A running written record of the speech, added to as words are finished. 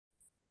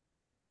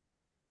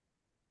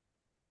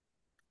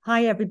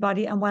Hi,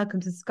 everybody, and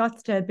welcome to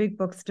Scottsdale Big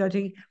Book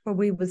Study, where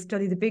we will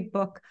study the Big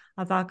Book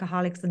of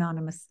Alcoholics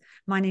Anonymous.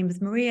 My name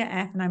is Maria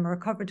F., and I'm a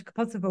recovered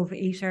compulsive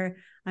overeater.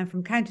 I'm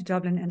from County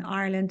Dublin in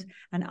Ireland,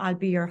 and I'll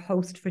be your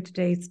host for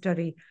today's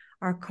study.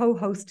 Our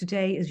co-host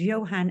today is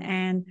Johan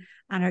N.,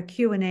 and our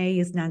Q&A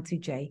is Nancy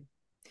J.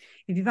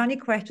 If you have any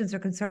questions or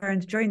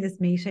concerns during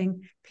this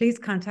meeting, please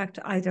contact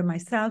either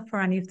myself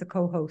or any of the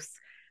co-hosts,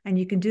 and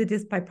you can do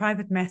this by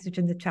private message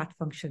in the chat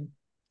function.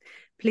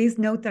 Please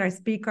note that our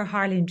speaker,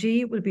 Harlan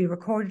G., will be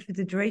recorded for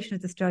the duration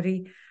of the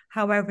study.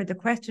 However, the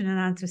question and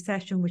answer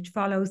session which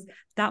follows,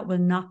 that will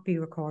not be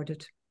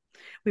recorded.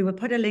 We will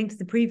put a link to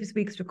the previous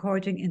week's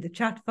recording in the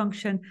chat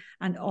function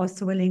and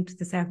also a link to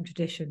the 7th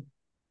edition.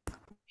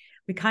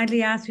 We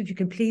kindly ask you if you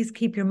can please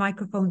keep your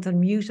microphones on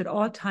mute at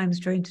all times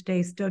during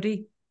today's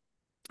study.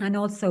 And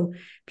also,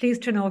 please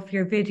turn off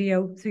your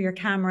video through your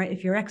camera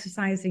if you're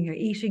exercising, you're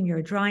eating,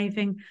 you're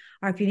driving,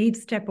 or if you need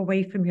to step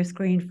away from your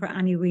screen for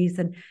any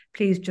reason,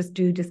 please just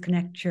do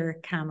disconnect your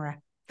camera.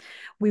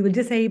 We will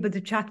disable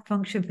the chat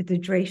function for the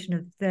duration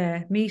of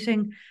the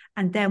meeting,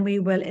 and then we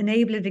will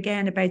enable it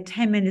again about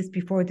 10 minutes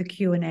before the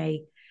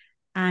Q&A.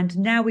 And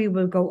now we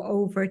will go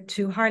over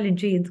to Harlan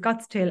G. in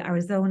Scottsdale,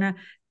 Arizona.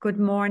 Good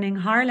morning,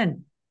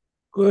 Harlan.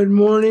 Good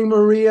morning,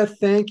 Maria.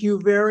 Thank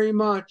you very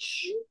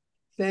much.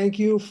 Thank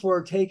you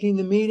for taking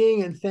the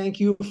meeting, and thank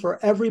you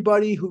for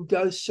everybody who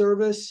does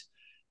service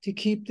to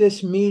keep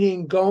this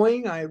meeting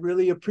going. I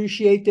really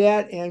appreciate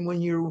that. And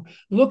when you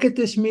look at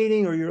this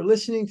meeting or you're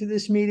listening to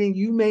this meeting,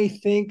 you may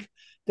think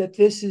that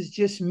this is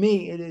just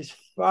me. It is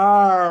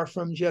far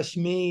from just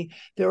me.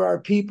 There are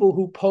people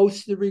who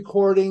post the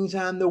recordings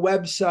on the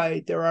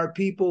website. There are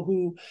people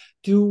who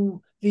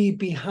do the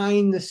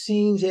behind the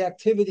scenes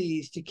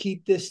activities to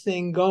keep this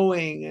thing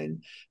going.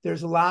 And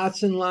there's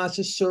lots and lots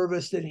of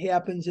service that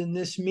happens in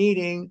this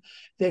meeting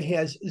that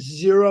has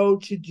zero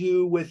to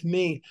do with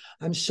me.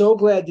 I'm so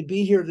glad to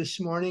be here this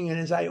morning. And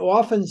as I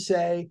often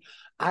say,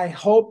 I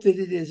hope that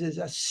it is as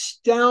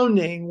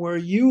astounding where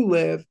you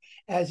live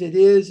as it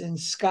is in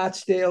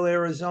Scottsdale,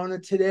 Arizona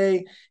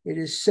today. It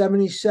is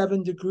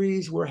 77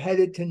 degrees. We're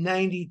headed to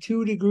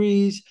 92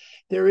 degrees.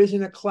 There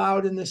isn't a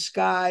cloud in the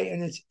sky,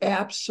 and it's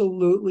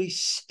absolutely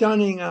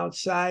stunning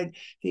outside.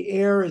 The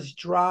air is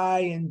dry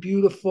and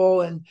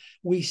beautiful, and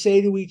we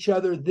say to each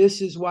other,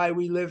 this is why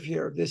we live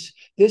here.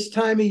 This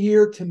time of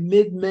year to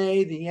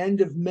mid-May, the end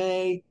of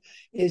May,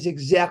 is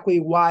exactly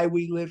why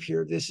we live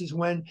here. This is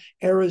when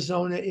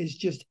Arizona is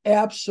just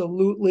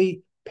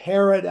absolutely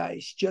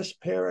paradise, just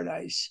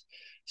paradise.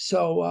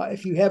 So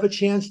if you have a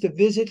chance to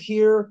visit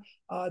here,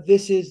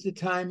 this is the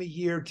time of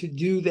year to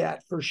do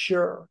that for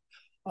sure.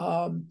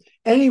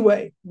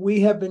 Anyway,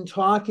 we have been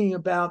talking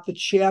about the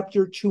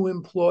chapter to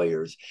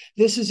employers.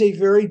 This is a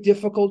very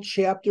difficult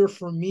chapter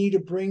for me to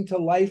bring to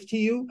life to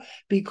you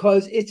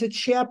because it's a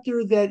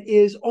chapter that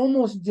is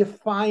almost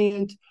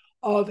defiant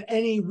of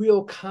any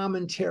real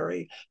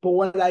commentary. But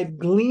what I've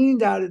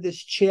gleaned out of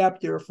this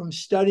chapter from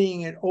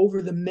studying it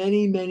over the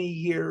many, many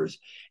years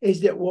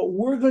is that what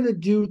we're going to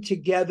do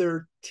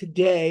together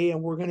today,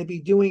 and we're going to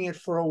be doing it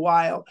for a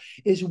while,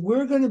 is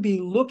we're going to be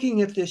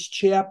looking at this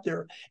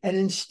chapter, and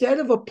instead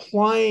of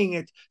applying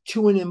it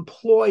to an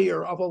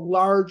employer of a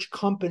large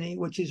company,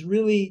 which is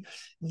really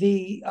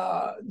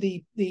not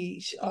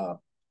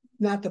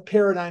the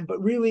paradigm,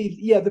 but really,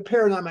 the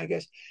paradigm, I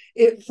guess,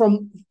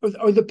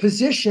 or the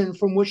position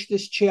from which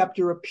this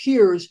chapter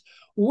appears,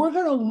 we're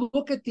going to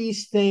look at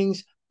these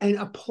things and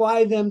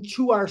apply them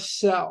to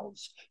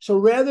ourselves. So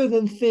rather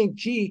than think,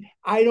 gee,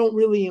 I don't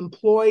really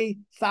employ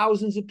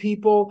thousands of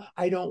people,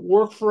 I don't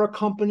work for a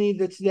company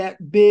that's that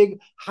big,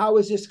 how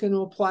is this going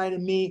to apply to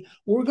me?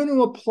 We're going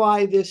to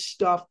apply this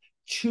stuff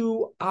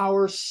to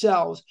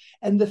ourselves.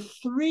 And the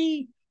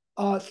three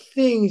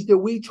things that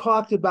we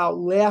talked about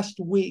last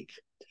week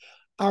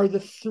are the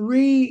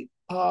three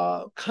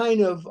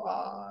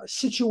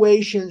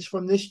situations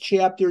from this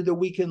chapter that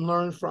we can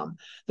learn from.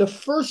 The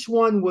first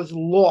one was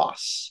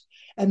loss.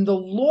 And the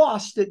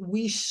loss that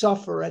we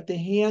suffer at the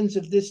hands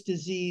of this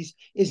disease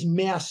is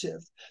massive.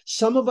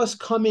 Some of us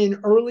come in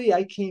early.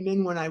 I came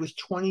in when I was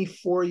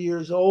 24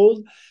 years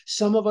old.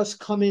 Some of us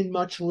come in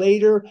much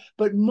later,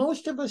 but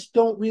most of us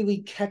don't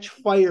really catch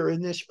fire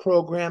in this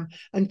program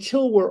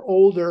until we're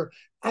older.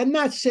 I'm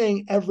not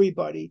saying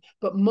everybody,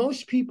 but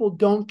most people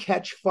don't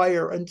catch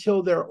fire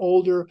until they're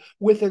older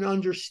with an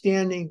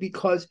understanding,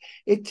 because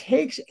it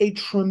takes a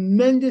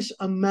tremendous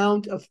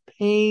amount of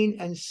pain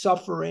and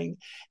suffering,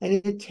 and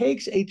it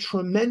takes a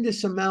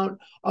tremendous amount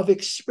of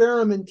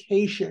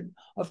experimentation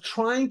of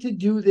trying to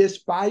do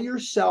this by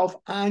yourself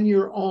on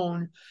your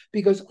own,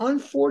 because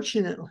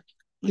unfortunately,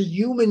 the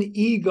human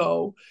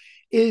ego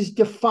is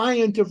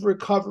defiant of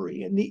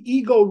recovery, and the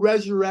ego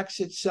resurrects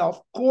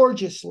itself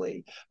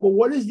gorgeously. But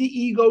what does the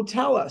ego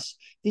tell us?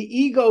 The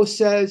ego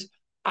says,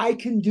 I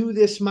can do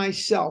this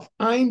myself.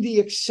 I'm the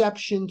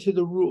exception to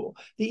the rule.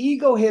 The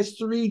ego has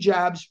three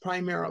jobs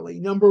primarily.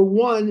 Number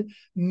one,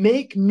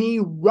 make me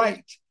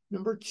right.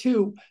 Number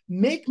two,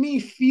 make me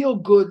feel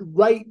good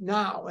right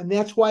now. And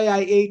that's why I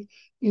ate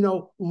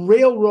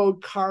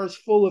railroad cars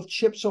full of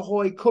Chips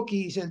Ahoy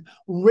cookies and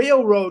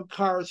railroad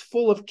cars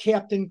full of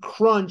Captain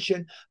Crunch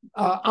and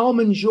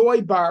Almond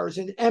Joy bars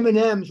and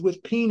M&Ms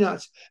with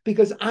peanuts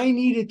because I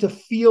needed to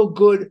feel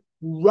good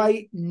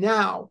right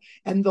now.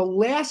 And the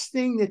last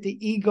thing that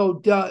the ego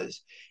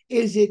does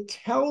is it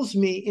tells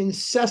me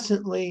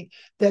incessantly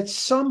that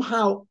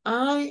somehow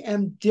I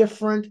am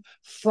different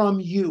from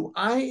you.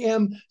 I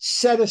am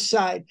set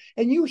aside.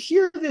 And you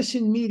hear this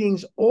in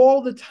meetings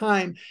all the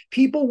time.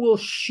 People will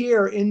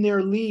share in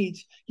their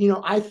leads,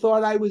 I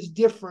thought I was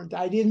different.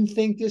 I didn't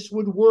think this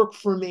would work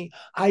for me.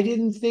 I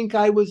didn't think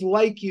I was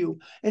like you.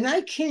 And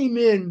I came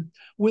in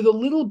with a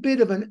little bit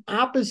of an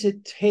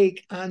opposite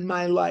take on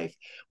my life.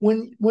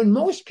 When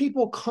most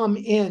people come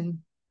in,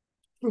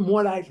 from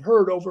what I've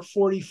heard over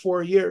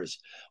 44 years,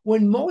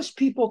 when most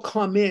people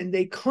come in,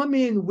 they come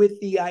in with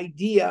the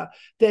idea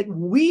that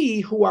we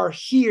who are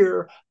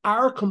here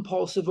are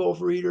compulsive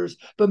overeaters,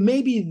 but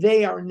maybe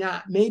they are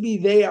not. Maybe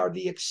they are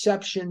the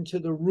exception to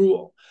the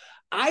rule.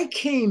 I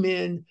came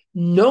in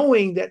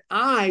knowing that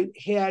I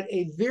had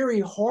a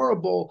very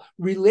horrible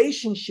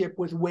relationship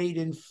with weight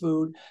and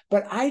food,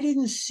 but I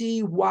didn't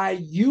see why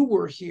you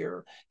were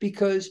here,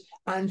 because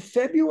on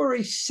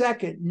February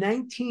 2nd,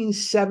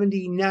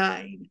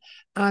 1979,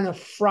 on a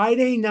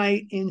Friday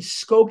night in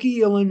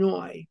Skokie,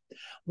 Illinois,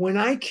 when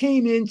I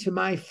came into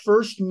my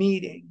first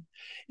meeting,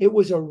 it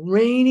was a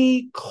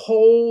rainy,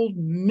 cold,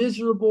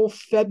 miserable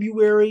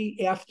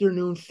February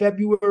afternoon,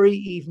 February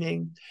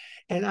evening.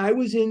 And I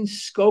was in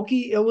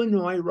Skokie,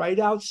 Illinois, right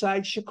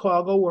outside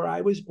Chicago, where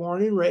I was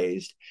born and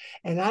raised.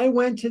 And I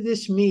went to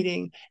this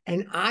meeting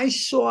and I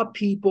saw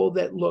people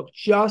that looked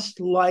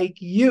just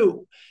like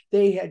you.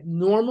 They had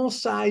normal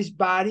sized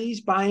bodies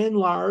by and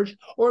large,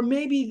 or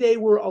maybe they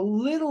were a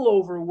little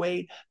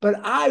overweight, but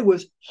I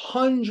was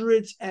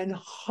hundreds and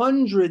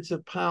hundreds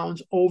of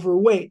pounds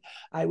overweight.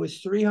 I was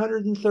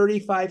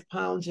 335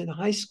 pounds in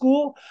high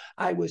school.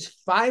 I was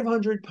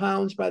 500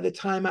 pounds by the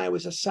time I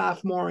was a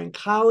sophomore in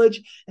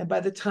college. And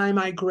by the time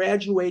I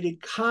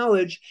graduated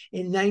college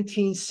in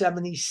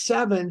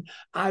 1977,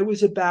 I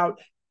was about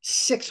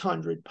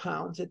 600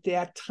 pounds at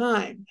that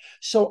time.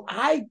 So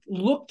I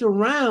looked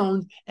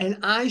around and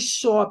I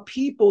saw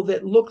people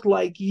that looked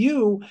like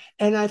you.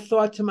 And I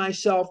thought to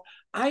myself,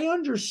 I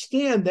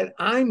understand that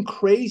I'm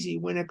crazy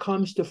when it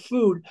comes to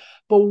food,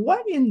 but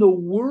what in the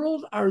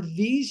world are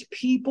these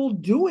people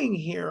doing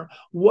here?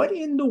 What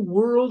in the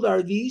world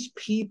are these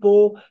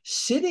people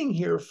sitting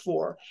here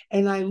for?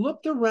 And I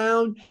looked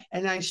around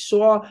and I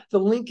saw the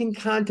Lincoln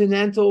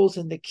Continentals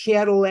and the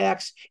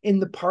Cadillacs in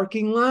the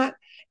parking lot.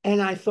 And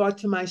I thought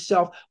to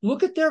myself,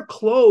 look at their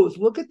clothes,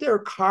 look at their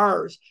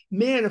cars.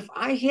 Man, if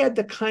I had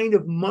the kind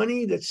of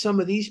money that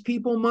some of these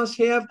people must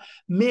have,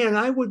 man,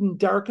 I wouldn't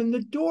darken the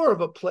door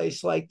of a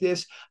place like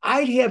this.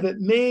 I'd have it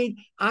made.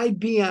 I'd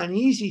be on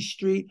Easy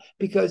Street,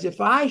 because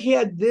if I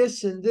had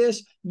this and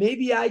this,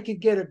 maybe I could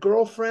get a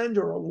girlfriend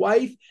or a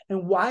wife.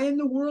 And why in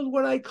the world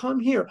would I come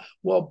here?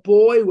 Well,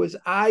 boy, was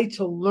I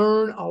to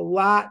learn a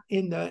lot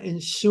in the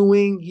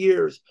ensuing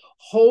years.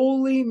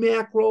 Holy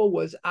mackerel,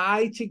 was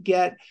I to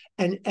get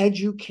an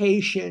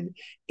education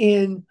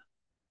in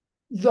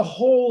the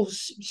whole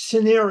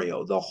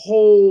scenario, the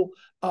whole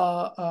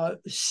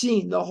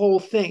scene, the whole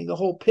thing, the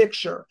whole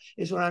picture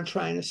is what I'm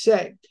trying to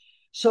say.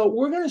 So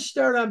we're going to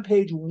start on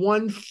page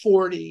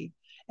 140,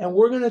 and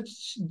we're going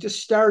to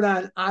start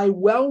on I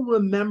well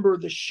remember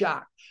the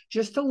shock.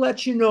 Just to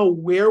let you know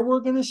where we're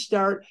going to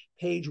start,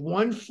 page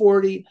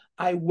 140,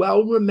 I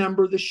well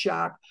remember the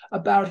shock,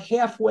 about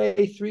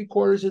halfway,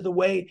 3/4 of the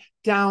way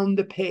down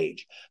the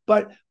page.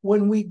 But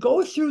when we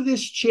go through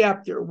this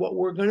chapter, what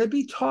we're going to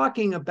be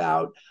talking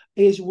about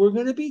is we're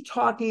going to be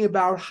talking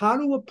about how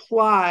to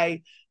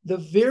apply the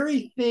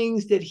very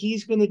things that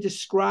he's going to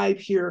describe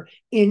here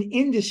in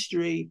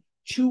industry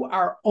to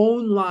our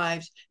own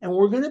lives. And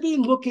we're going to be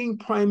looking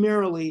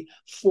primarily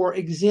for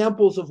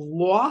examples of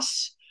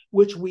loss,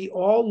 which we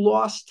all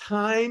lost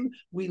time,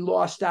 we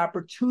lost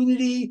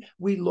opportunity,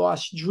 we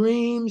lost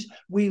dreams,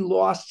 we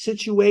lost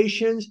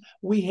situations.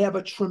 We have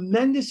a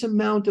tremendous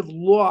amount of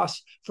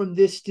loss from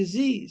this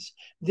disease.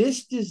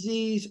 This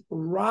disease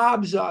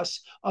robs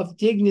us of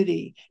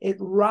dignity. It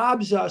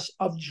robs us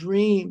of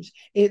dreams.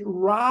 It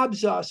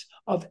robs us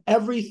of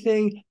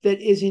everything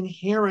that is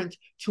inherent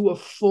to a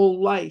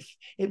full life.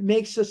 It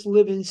makes us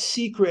live in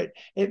secret.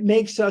 It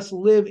makes us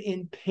live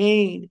in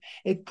pain.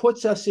 It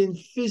puts us in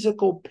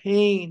physical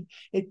pain.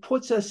 It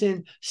puts us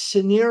in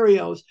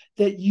scenarios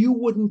that you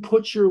wouldn't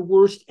put your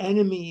worst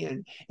enemy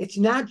in. It's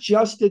not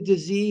just a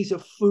disease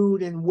of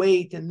food and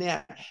weight and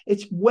that.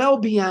 It's well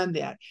beyond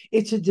that.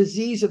 It's a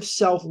disease of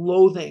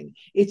self-loathing.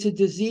 It's a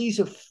disease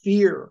of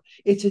fear.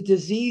 It's a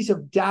disease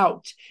of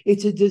doubt.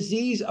 It's a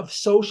disease of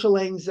social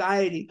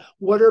anxiety.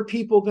 What are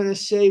people going to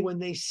say when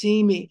they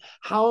see me?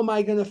 How am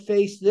I going to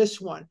face this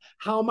one?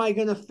 How am I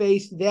going to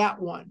face that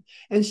one?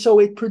 And so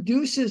it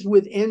produces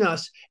within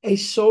us a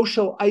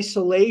social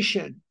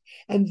isolation.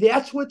 And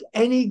that's what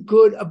any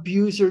good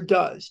abuser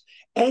does.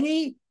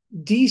 Any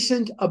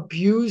decent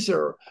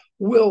abuser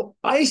will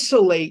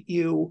isolate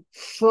you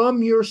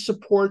from your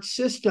support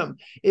system.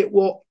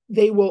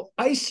 They will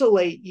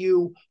isolate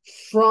you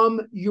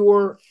from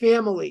your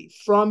family,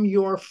 from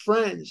your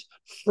friends,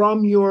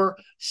 from your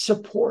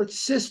support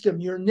system,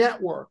 your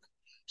network.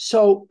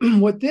 So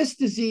what this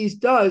disease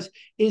does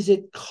is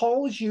it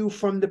culls you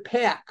from the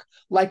pack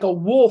like a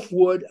wolf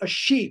would a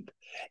sheep.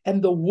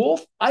 And the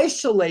wolf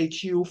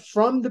isolates you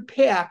from the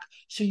pack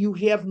so you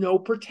have no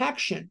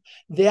protection.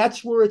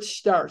 That's where it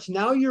starts.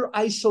 Now you're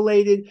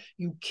isolated.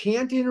 You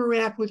can't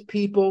interact with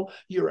people.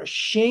 You're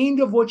ashamed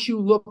of what you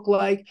look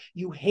like.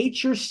 You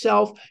hate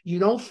yourself. You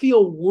don't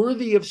feel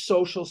worthy of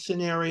social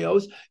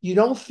scenarios. You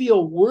don't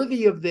feel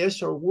worthy of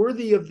this or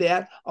worthy of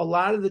that a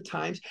lot of the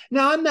times.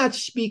 Now, I'm not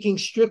speaking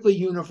strictly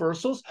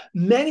universals.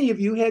 Many of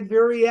you had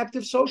very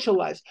active social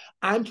lives.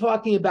 I'm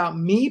talking about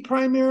me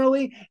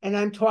primarily, and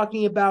I'm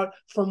talking about,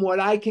 from what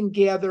I can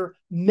gather,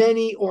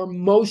 many or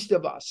most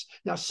of us.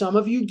 Now, some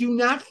of you do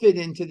not fit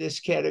into this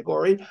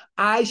category.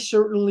 I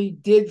certainly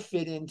did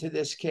fit into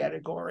this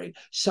category.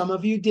 Some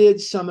of you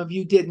did, some of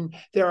you didn't.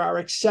 There are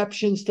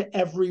exceptions to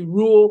every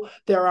rule.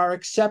 There are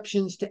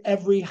exceptions to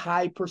every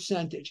high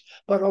percentage.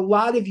 But a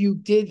lot of you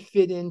did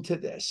fit into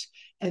this.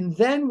 And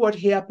then what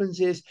happens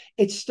is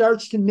it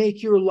starts to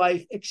make your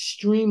life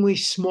extremely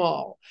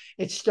small.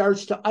 It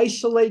starts to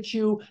isolate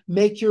you,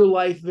 make your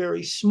life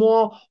very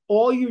small.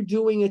 All you're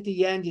doing at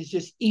the end is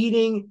just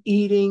eating,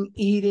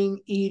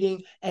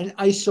 and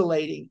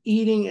isolating,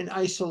 eating and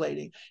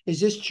isolating.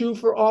 Is this true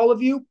for all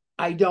of you?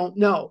 I don't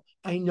know.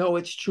 I know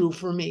it's true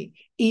for me.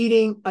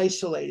 Eating,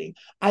 isolating.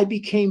 I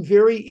became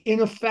very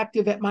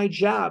ineffective at my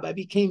job. I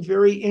became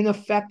very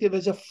ineffective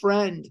as a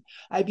friend.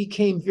 I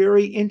became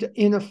very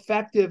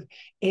ineffective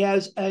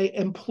as an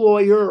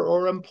employer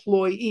or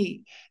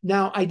employee.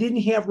 Now, I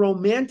didn't have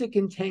romantic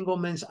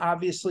entanglements,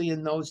 obviously,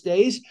 in those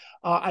days.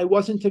 I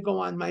wasn't to go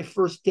on my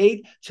first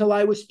date till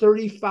I was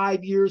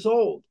 35 years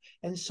old.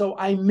 And so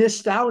I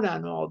missed out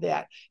on all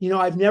that.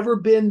 I've never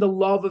been the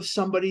love of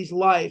somebody's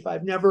life.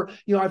 I've never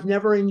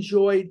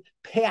enjoyed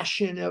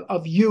passion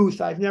of youth.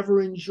 I've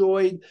never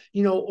enjoyed,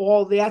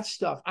 all that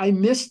stuff. I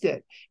missed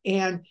it.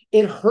 And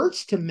it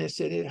hurts to miss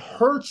it. It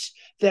hurts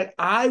that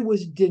I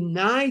was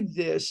denied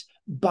this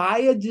by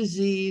a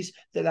disease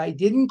that I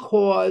didn't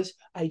cause,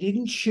 I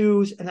didn't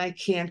choose, and I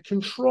can't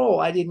control.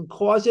 I didn't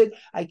cause it,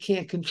 I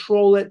can't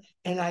control it,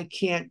 and I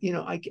can't,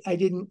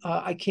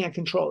 I can't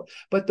control it.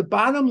 But the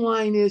bottom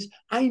line is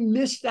I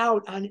missed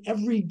out on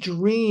every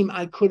dream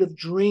I could have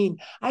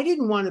dreamed. I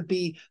didn't want to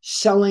be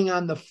selling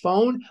on the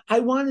phone.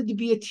 I wanted to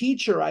be a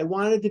teacher. I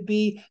wanted to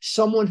be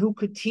someone who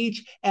could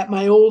teach at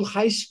my old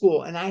high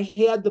school. And I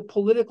had the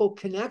political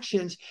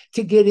connections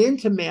to get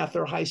into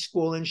Mather High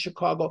School in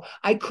Chicago.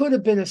 I could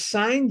have been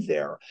assigned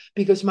there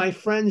because my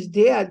friend's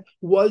dad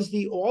was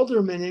the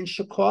alderman in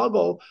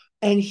Chicago,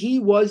 and he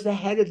was the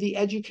head of the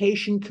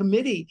education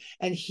committee,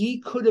 and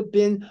he could have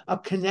been a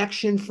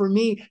connection for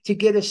me to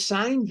get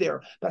assigned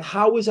there. But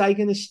how was I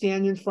going to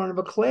stand in front of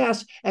a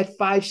class at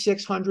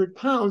 500-600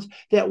 pounds?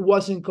 That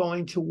wasn't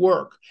going to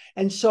work.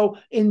 And so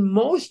in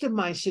most of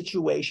my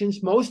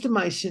situations, most of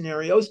my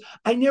scenarios,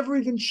 I never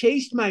even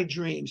chased my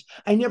dreams.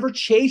 I never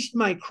chased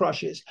my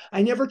crushes.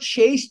 I never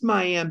chased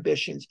my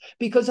ambitions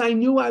because I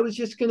knew I was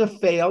just going to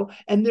fail.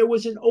 And there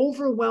was an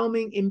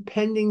overwhelming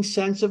impending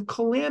sense of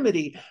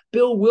calamity.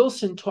 Bill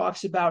Wilson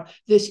talks about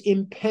this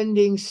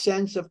impending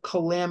sense of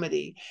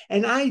calamity.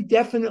 And I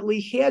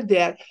definitely had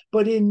that.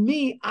 But in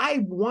me,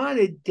 I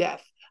wanted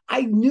death.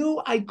 I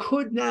knew I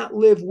could not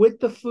live with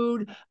the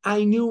food.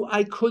 I knew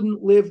I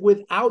couldn't live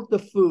without the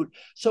food.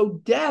 So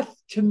death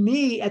to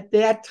me at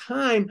that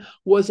time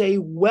was a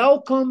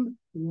welcome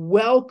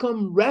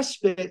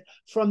respite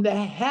from the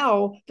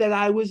hell that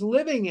I was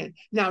living in.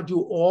 Now,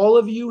 do all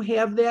of you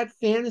have that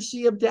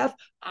fantasy of death?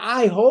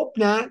 I hope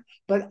not,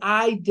 but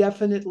I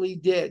definitely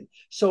did.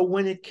 So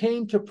when it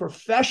came to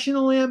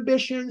professional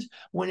ambitions,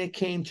 when it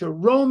came to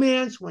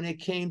romance, when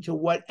it came to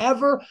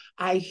whatever,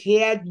 I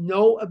had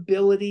no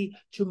ability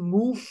to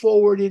move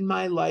forward in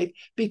my life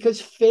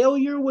because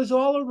failure was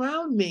all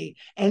around me.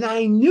 And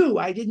I knew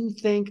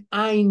that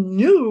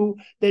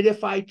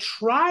if I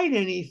tried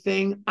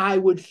anything, I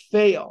would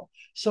fail.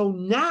 So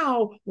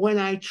now when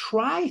I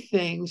try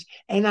things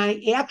and I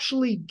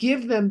actually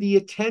give them the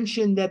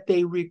attention that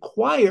they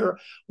require,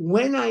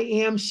 when I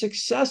am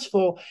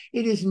successful,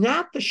 it is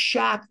not the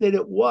shock that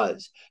it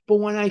was.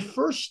 But when I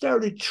first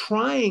started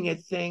trying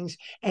at things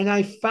and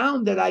I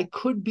found that I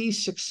could be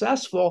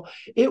successful,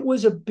 it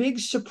was a big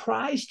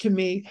surprise to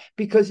me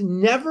because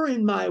never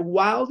in my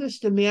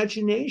wildest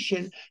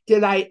imagination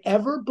did I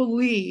ever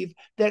believe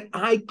that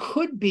I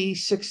could be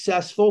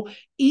successful,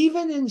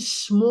 even in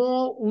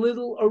small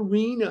little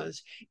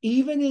arenas,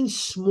 even in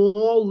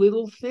small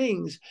little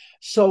things.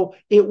 So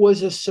it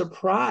was a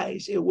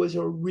surprise. It was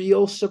a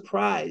real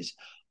surprise.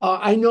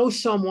 I know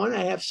someone,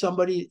 I have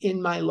somebody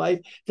in my life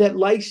that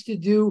likes to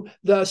do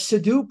the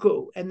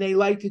Sudoku, and they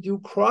like to do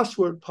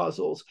crossword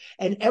puzzles.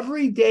 And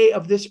every day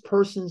of this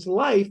person's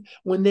life,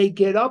 when they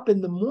get up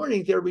in the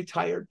morning, they're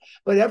retired.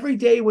 But every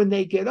day when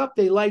they get up,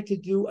 they like to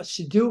do a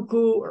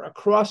Sudoku or a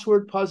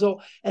crossword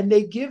puzzle, and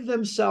they give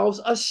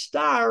themselves a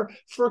star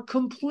for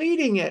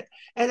completing it.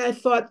 And I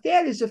thought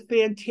that is a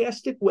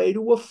fantastic way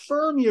to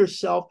affirm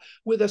yourself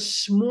with a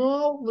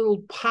small,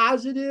 little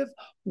positive,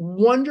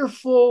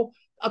 wonderful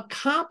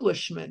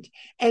accomplishment.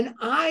 And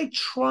I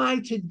try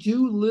to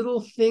do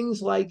little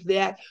things like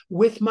that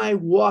with my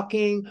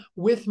walking,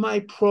 with my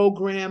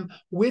program,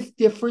 with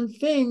different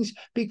things,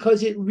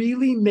 because it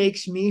really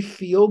makes me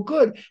feel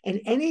good.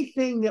 And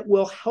anything that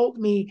will help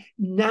me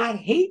not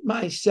hate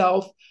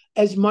myself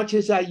as much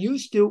as I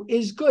used to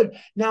is good.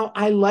 Now,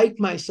 I like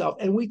myself.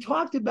 And we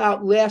talked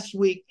about last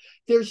week,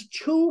 there's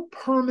two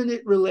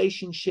permanent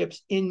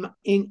relationships in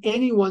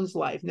anyone's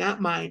life, not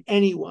mine,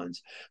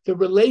 anyone's. The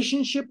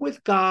relationship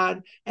with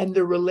God and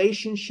the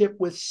relationship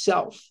with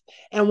self.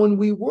 And when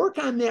we work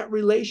on that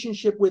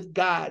relationship with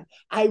God,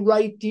 I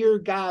write Dear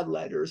God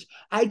letters.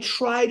 I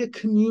try to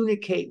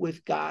communicate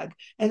with God,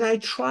 and I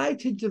try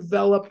to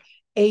develop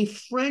a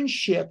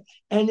friendship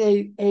and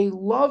a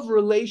love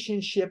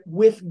relationship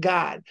with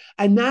God.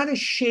 I'm not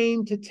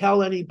ashamed to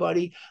tell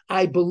anybody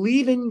I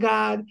believe in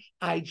God.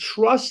 I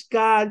trust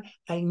God.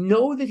 I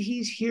know that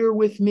He's here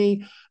with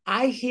me.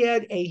 I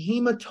had a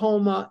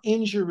hematoma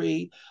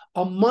injury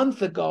a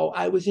month ago.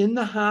 I was in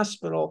the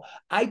hospital.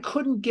 I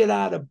couldn't get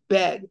out of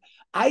bed.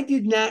 I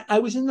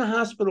was in the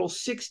hospital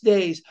 6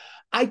 days.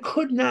 I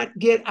could not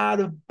get out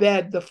of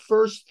bed the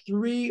first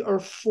 3 or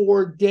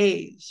 4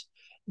 days.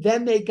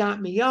 Then they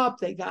got me up,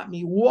 they got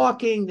me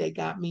walking, they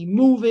got me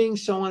moving,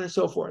 so on and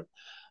so forth.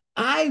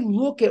 I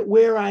look at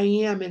where I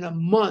am in a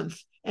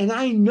month, and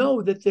I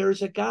know that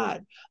there's a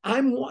God.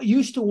 I'm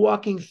used to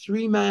walking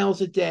 3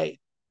 miles a day.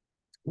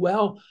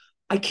 Well,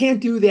 I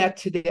can't do that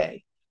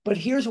today. But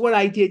here's what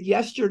I did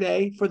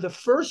yesterday. For the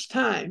first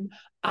time,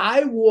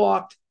 I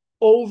walked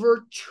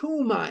over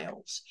 2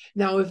 miles.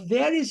 Now, if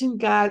that isn't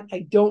God, I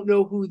don't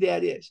know who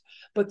that is.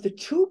 But the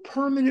two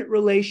permanent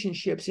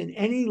relationships in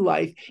any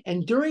life,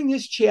 and during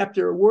this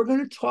chapter, we're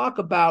going to talk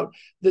about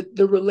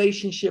the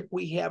relationship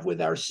we have with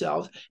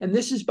ourselves. And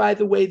this is, by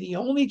the way, the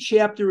only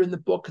chapter in the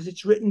book, because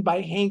it's written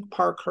by Hank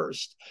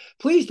Parkhurst.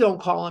 Please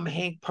don't call him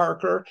Hank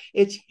Parker.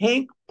 It's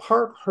Hank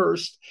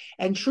Parkhurst.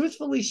 And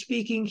truthfully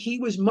speaking, he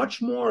was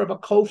much more of a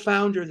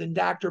co-founder than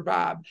Dr.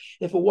 Bob.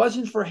 If it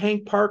wasn't for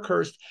Hank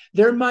Parkhurst,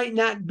 there might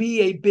not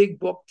be a big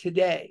book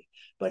today.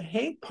 But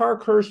Hank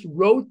Parkhurst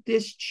wrote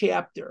this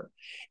chapter.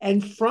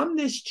 And from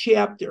this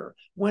chapter,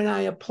 when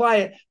I apply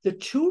it, the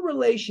two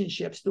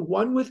relationships, the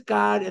one with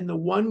God and the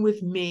one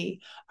with me,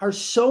 are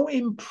so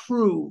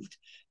improved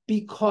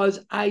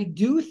because I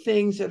do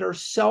things that are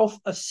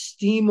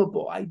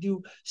self-esteemable. I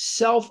do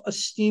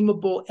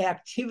self-esteemable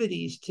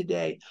activities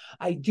today.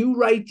 I do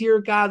write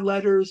Dear God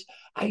letters.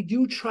 I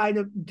do try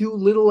to do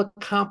little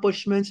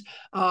accomplishments.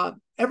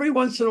 Every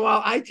once in a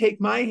while, I take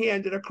my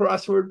hand at a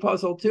crossword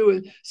puzzle too.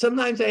 And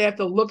sometimes I have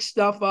to look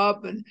stuff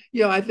up. And,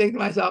 I think to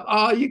myself,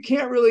 oh, you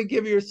can't really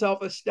give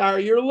yourself a star.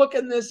 You're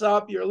looking this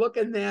up. You're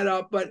looking that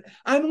up. But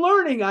I'm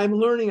learning.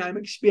 I'm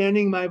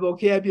expanding my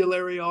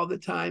vocabulary all the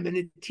time. And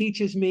it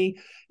teaches me,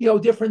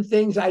 different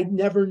things I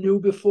never knew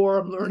before.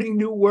 I'm learning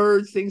new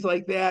words, things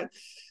like that.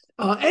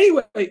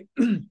 Anyway,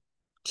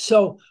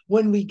 so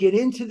when we get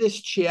into this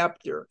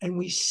chapter and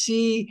we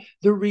see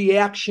the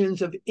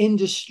reactions of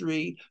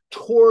industry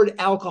toward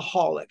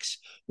alcoholics,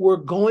 we're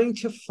going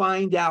to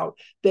find out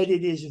that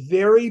it is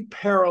very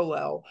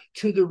parallel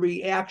to the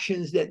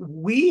reactions that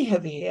we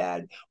have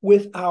had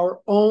with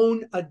our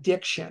own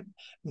addiction.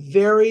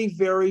 Very,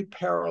 very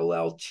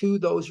parallel to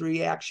those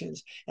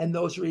reactions. And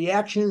those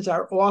reactions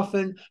are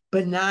often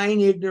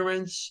benign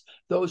ignorance.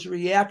 Those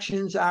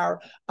reactions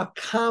are a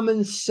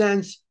common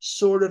sense,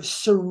 sort of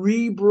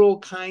cerebral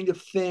kind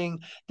of thing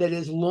that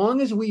as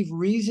long as we've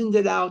reasoned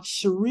it out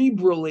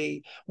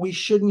cerebrally, we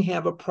shouldn't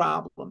have a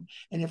problem.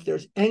 And if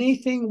there's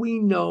anything we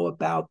know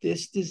about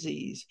this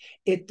disease,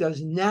 it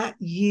does not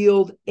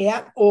yield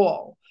at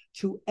all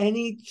to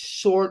any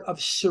sort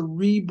of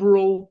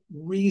cerebral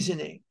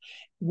reasoning.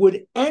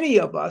 Would any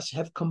of us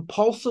have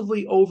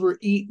compulsively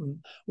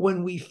overeaten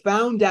when we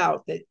found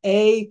out that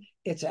A,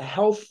 it's a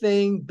health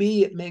thing,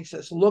 B, it makes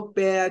us look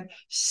bad,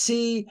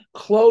 C,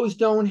 clothes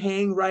don't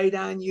hang right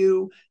on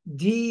you,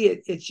 D,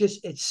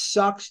 it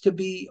sucks to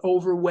be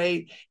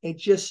overweight, it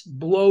just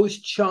blows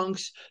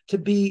chunks to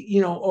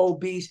be,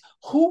 obese?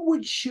 Who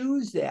would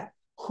choose that?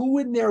 Who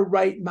in their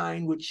right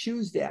mind would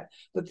choose that?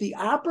 But the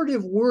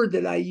operative word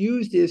that I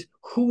used is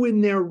who in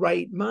their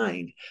right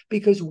mind,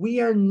 because we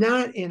are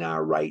not in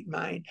our right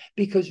mind,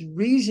 because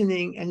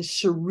reasoning and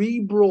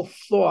cerebral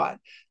thought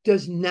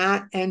does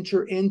not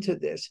enter into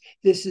this.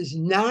 This is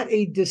not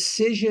a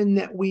decision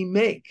that we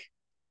make.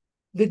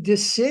 The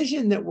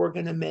decision that we're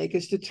going to make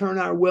is to turn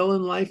our will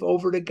and life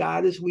over to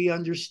God as we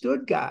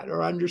understood God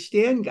or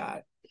understand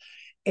God.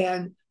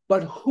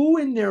 But who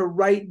in their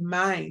right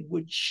mind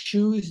would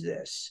choose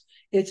this?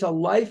 It's a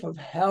life of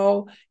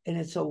hell, and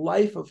it's a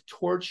life of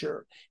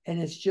torture.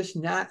 And it's just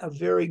not a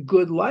very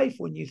good life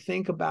when you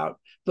think about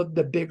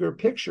the bigger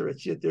picture.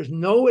 It's just, there's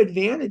no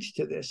advantage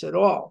to this at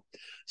all.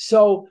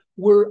 So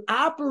we're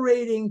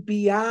operating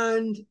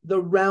beyond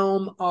the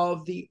realm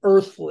of the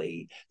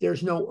earthly.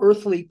 There's no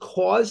earthly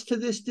cause to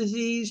this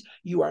disease.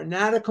 You are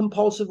not a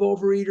compulsive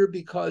overeater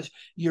because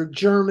you're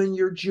German,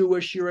 you're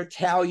Jewish, you're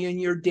Italian,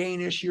 you're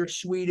Danish, you're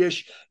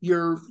Swedish,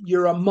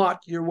 you're a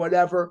mutt, you're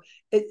whatever.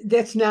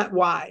 That's not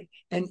why.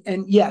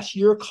 And yes,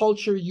 your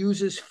culture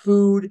uses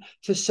food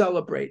to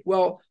celebrate.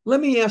 Well, let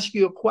me ask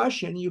you a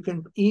question. You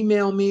can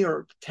email me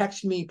or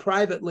text me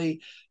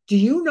privately. Do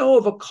you know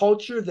of a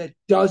culture that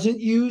doesn't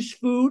use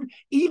food?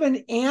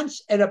 Even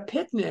ants at a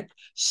picnic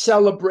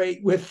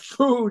celebrate with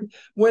food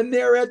when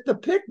they're at the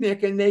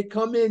picnic and they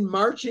come in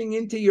marching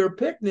into your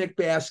picnic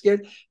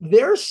basket.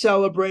 They're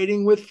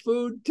celebrating with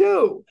food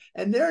too,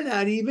 and they're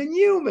not even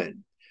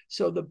human.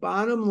 So the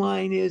bottom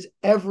line is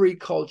every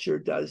culture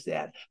does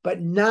that,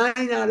 but 9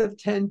 out of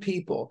 10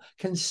 people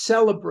can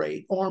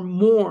celebrate or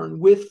mourn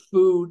with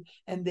food,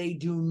 and they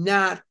do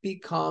not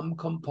become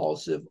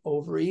compulsive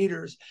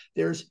overeaters.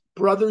 There's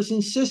brothers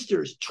and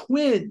sisters,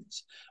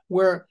 twins,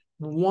 where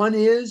one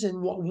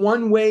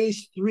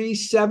weighs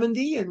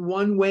 370 and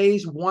one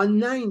weighs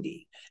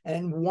 190.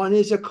 And one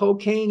is a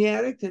cocaine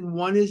addict and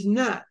one is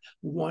not.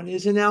 One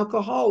is an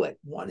alcoholic,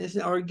 one is,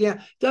 or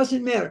again,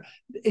 doesn't matter.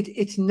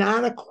 It's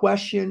not a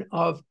question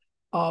of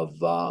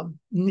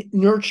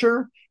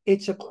nurture.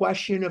 It's a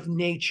question of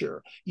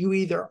nature. You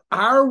either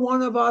are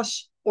one of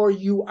us or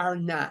you are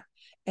not.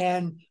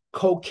 And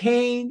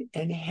cocaine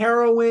and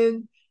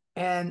heroin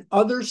and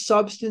other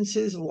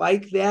substances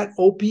like that,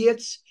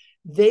 opiates,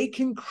 they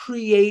can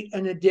create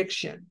an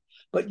addiction,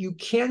 but you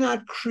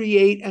cannot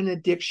create an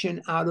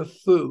addiction out of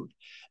food.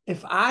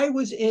 If I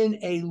was in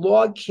a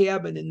log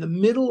cabin in the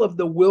middle of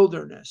the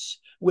wilderness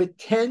with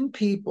 10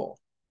 people,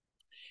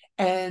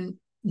 and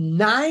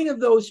 9 of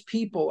those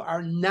people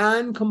are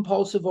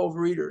non-compulsive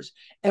overeaters,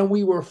 and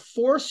we were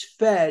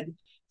force-fed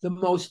the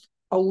most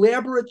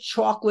elaborate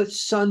chocolate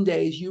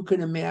sundaes you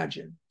can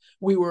imagine.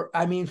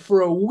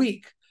 For a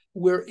week,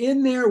 we're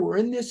in there, we're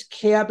in this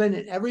cabin,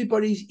 and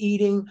everybody's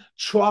eating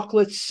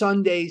chocolate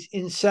sundaes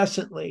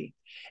incessantly.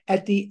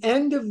 At the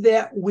end of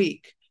that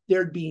week,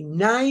 there'd be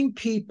 9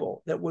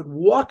 people that would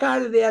walk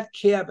out of that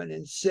cabin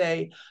and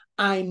say,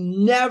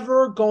 I'm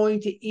never going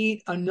to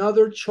eat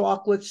another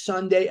chocolate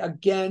sundae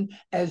again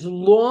as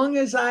long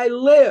as I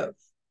live.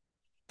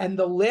 And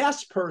the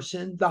last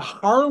person, the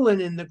Harlan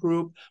in the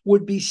group,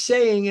 would be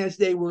saying as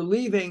they were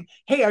leaving,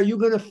 hey, are you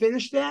going to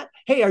finish that?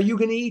 Hey, are you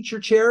going to eat your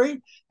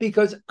cherry?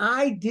 Because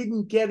I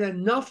didn't get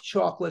enough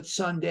chocolate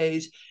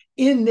sundaes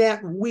in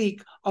that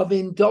week of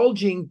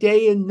indulging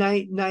day and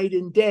night, night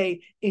and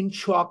day in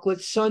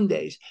chocolate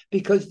sundaes,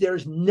 because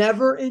there's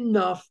never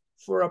enough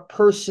for a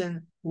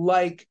person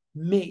like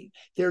me.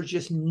 There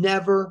just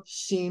never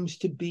seems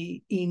to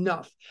be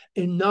enough.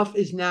 Enough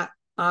is not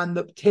on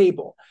the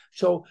table.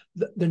 So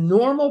the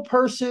normal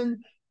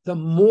person, the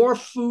more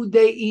food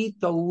they eat,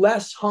 the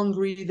less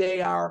hungry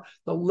they are,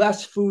 the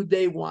less food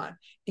they want.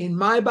 In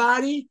my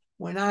body,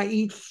 when I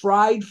eat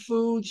fried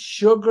foods,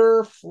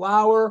 sugar,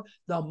 flour,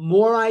 the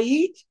more I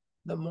eat,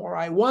 the more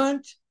I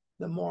want,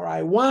 the more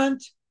I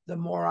want, the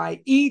more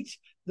I eat,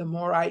 the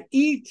more I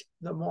eat,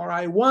 the more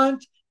I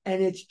want,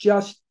 and it's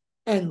just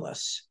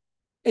endless.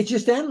 It's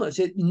just endless.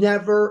 It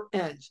never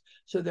ends.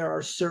 So there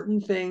are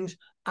certain things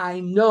I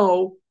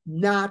know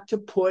not to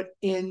put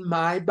in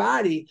my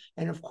body.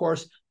 And of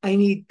course, I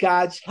need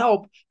God's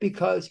help,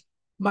 because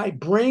my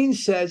brain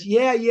says,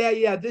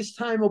 yeah, this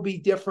time will be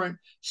different.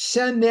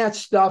 Send that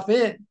stuff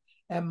in.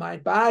 And my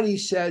body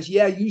says,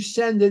 yeah, you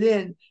send it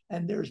in.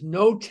 And there's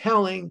no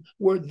telling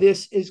where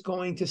this is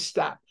going to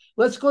stop.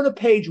 Let's go to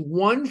page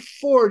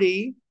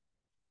 140.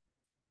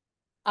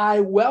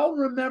 I well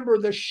remember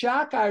the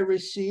shock I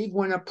received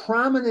when a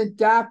prominent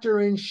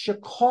doctor in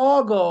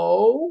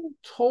Chicago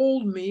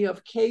told me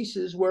of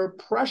cases where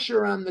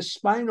pressure on the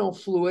spinal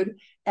fluid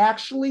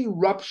actually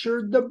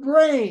ruptured the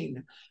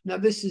brain. Now,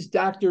 this is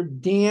Dr.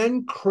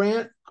 Dan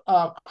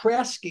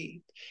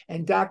Kraske,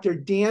 and Dr.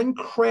 Dan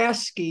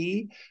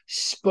Kraske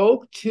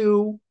spoke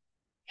to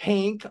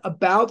Hank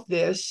about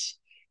this,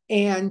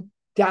 and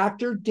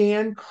Dr.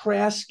 Dan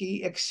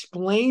Kraske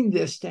explained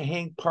this to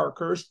Hank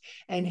Parkhurst,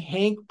 and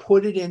Hank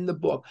put it in the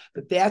book.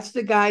 But that's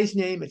the guy's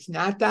name. It's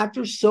not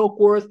Dr.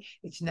 Silkworth.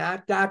 It's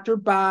not Dr.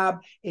 Bob.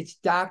 It's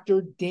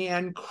Dr.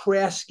 Dan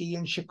Kraske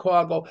in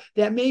Chicago.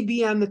 That may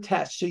be on the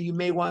test, so you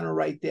may want to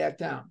write that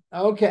down.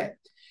 Okay.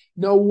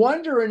 No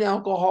wonder an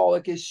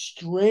alcoholic is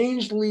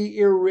strangely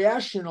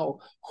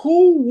irrational.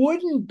 Who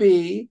wouldn't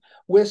be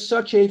with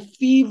such a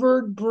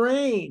fevered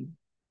brain?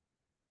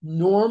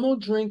 Normal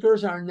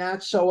drinkers are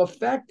not so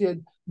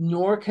affected,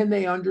 nor can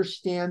they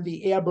understand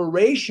the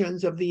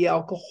aberrations of the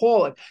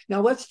alcoholic.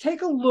 Now, let's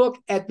take a look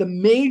at the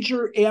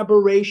major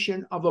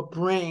aberration of a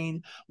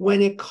brain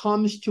when it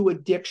comes to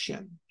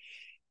addiction.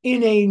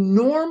 In a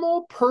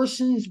normal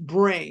person's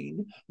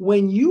brain,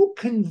 when you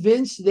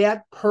convince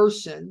that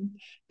person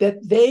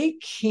that they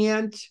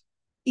can't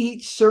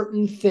eat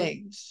certain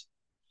things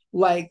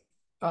like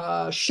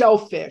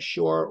shellfish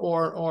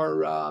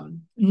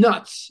or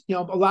nuts. A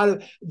lot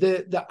of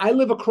I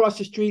live across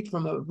the street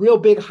from a real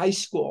big high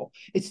school.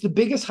 It's the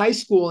biggest high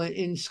school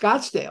in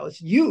Scottsdale.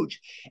 It's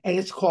huge, and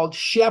it's called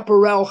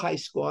Chaparral High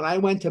School. And I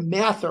went to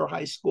Mather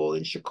High School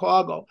in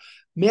Chicago.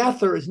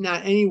 Mather is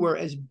not anywhere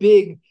as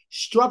big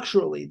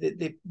structurally.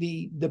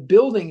 The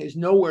building is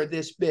nowhere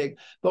this big,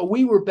 but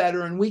we were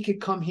better, and we could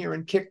come here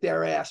and kick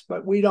their ass,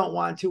 but we don't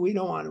want to. We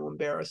don't want to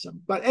embarrass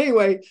them. But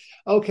anyway,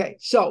 okay,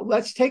 so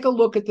let's take a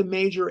look at the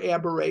major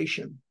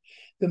aberration.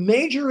 The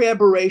major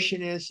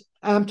aberration is,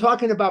 I'm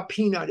talking about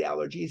peanut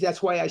allergies.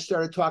 That's why I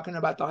started talking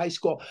about the high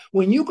school.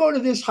 When you go to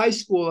this high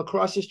school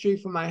across the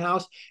street from my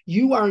house,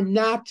 you are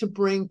not to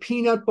bring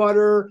peanut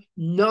butter,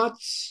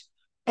 nuts,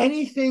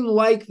 anything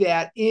like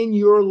that in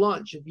your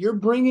lunch. If you're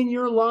bringing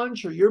your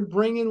lunch or you're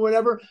bringing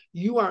whatever,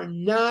 you are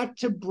not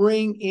to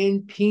bring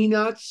in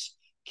peanuts,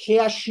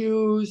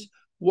 cashews,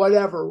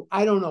 whatever.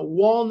 I don't know,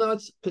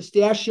 walnuts,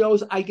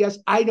 pistachios, I guess.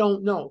 I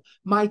don't know.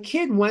 My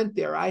kid went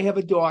there. I have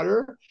a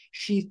daughter.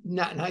 She's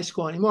not in high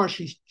school anymore.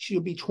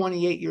 She'll be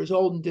 28 years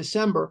old in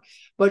December,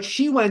 but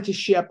she went to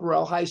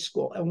Chaparral High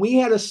School, and we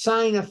had to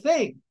sign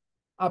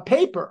a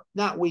paper,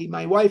 not we,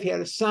 my wife had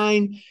to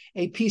sign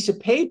a piece of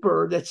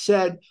paper that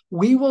said,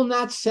 we will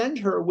not send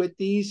her with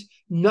these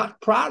nut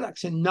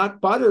products and nut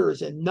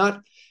butters and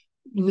nut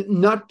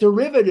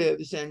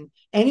derivatives, and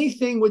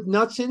anything with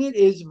nuts in it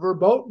is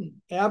verboten,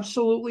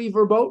 absolutely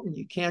verboten.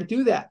 You can't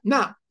do that.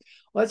 Now,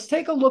 let's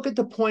take a look at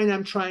the point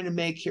I'm trying to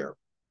make here.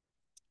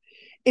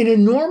 In a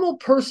normal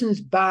person's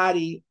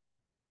body,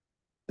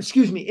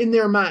 in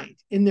their mind,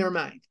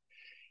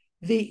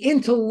 the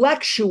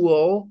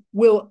intellectual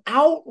will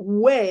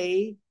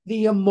outweigh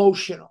the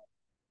emotional.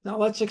 Now,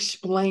 let's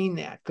explain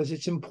that because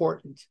it's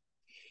important.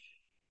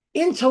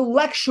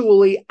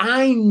 Intellectually,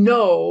 I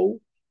know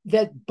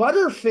that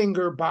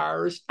Butterfinger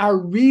bars are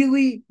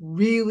really,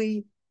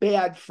 really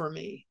bad for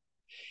me.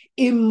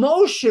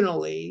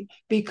 Emotionally,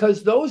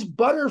 because those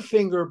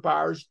Butterfinger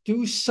bars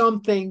do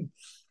something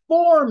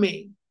for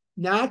me,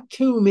 not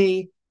to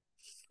me,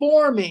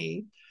 for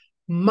me,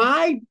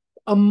 my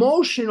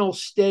emotional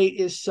state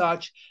is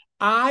such,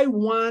 I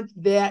want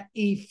that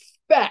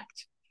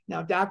effect.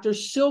 Now, Dr.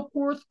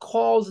 Silkworth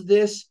calls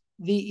this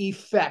the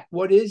effect.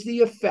 What is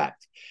the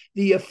effect?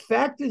 The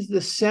effect is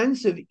the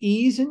sense of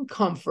ease and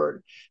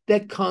comfort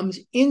that comes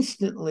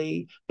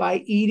instantly by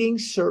eating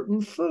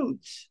certain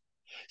foods.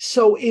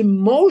 So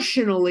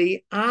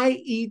emotionally, I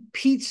eat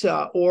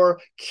pizza or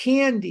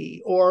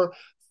candy or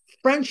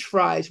French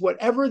fries,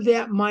 whatever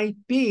that might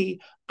be.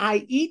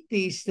 I eat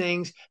these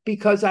things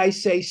because I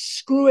say,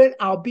 screw it,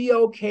 I'll be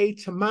okay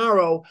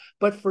tomorrow.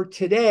 But for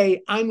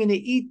today, I'm going to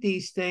eat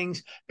these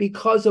things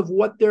because of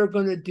what they're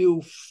going to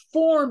do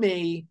for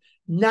me,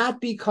 not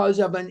because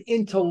of an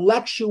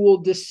intellectual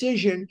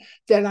decision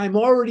that I'm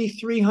already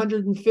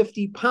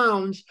 350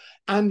 pounds.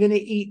 I'm going to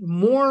eat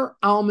more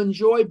Almond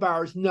Joy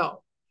bars.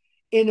 No.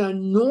 In a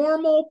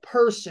normal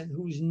person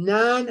who's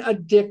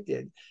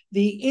non-addicted,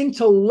 the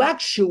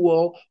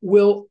intellectual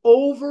will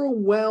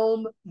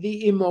overwhelm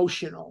the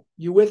emotional.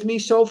 You with me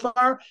so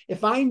far?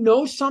 If I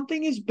know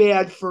something is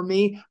bad for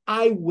me,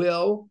 I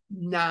will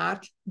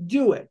not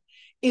do it.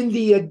 In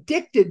the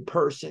addicted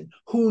person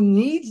who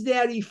needs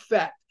that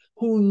effect,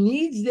 who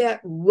needs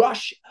that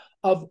rush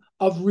of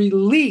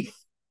relief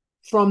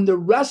from the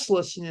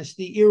restlessness,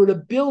 the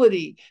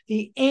irritability,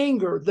 the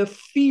anger, the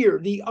fear,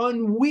 the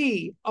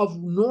ennui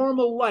of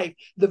normal life,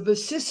 the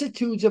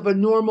vicissitudes of a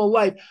normal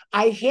life,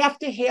 I have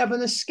to have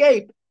an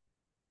escape.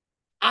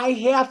 I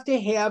have to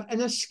have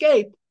an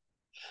escape.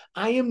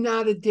 I am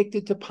not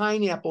addicted to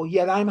pineapple,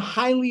 yet I'm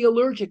highly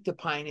allergic to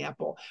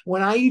pineapple.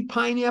 When I eat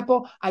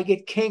pineapple, I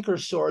get canker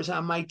sores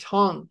on my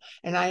tongue,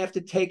 and I have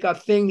to take a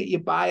thing that you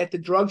buy at the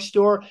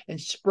drugstore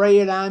and spray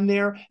it on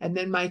there, and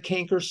then my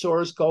canker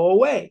sores go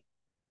away.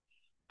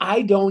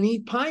 I don't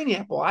eat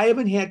pineapple. I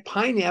haven't had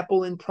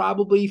pineapple in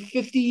probably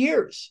 50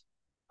 years.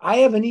 I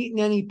haven't eaten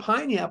any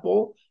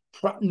pineapple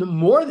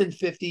more than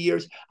 50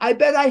 years. I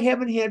bet I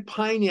haven't had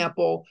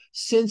pineapple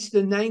since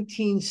the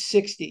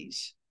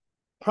 1960s.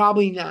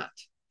 Probably not,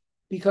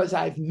 because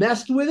I've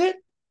messed with it.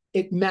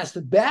 It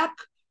messed back,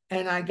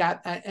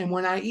 and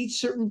when I eat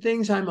certain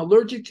things I'm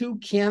allergic to,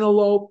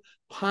 cantaloupe,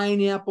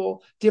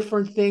 pineapple,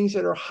 different things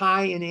that are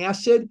high in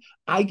acid,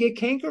 I get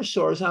canker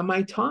sores on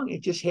my tongue.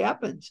 It just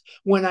happens.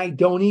 When I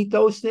don't eat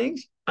those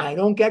things, I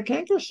don't get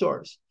canker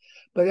sores.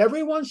 But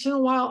every once in a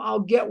while,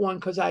 I'll get one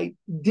because I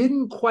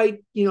didn't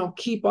quite,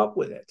 keep up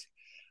with it.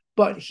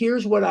 But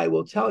here's what I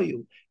will tell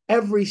you.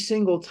 Every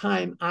single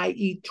time I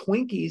eat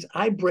Twinkies,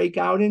 I break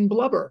out in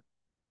blubber.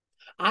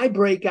 I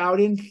break out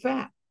in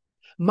fat.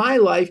 My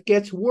life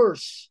gets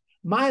worse.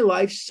 My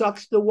life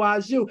sucks the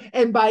wazoo.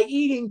 And by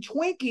eating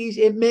Twinkies,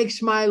 it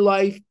makes my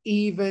life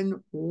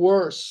even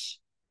worse.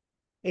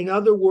 In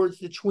other words,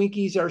 the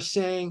Twinkies are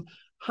saying,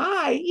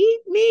 hi,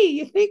 eat me.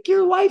 You think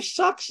your life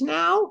sucks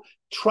now?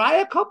 Try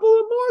a couple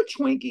of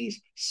more Twinkies.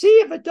 See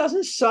if it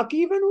doesn't suck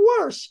even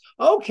worse.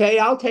 Okay,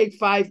 I'll take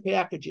 5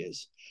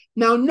 packages.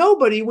 Now,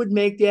 nobody would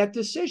make that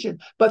decision,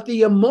 but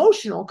the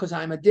emotional, because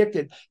I'm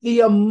addicted, the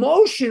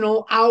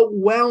emotional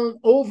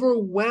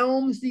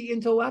overwhelms the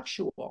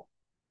intellectual.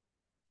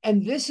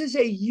 And this is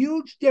a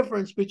huge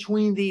difference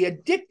between the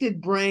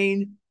addicted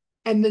brain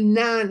and the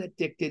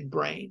non-addicted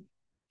brain.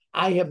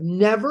 I have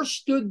never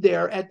stood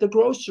there at the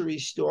grocery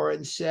store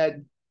and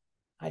said,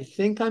 I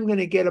think I'm going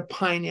to get a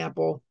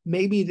pineapple.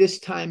 Maybe this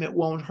time it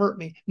won't hurt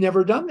me.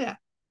 Never done that.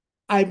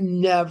 I've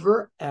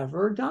never,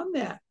 ever done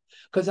that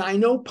because I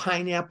know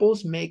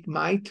pineapples make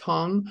my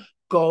tongue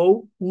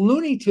go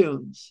Looney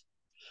Tunes.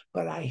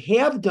 But I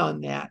have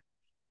done that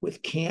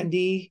with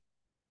candy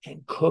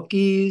and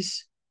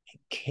cookies and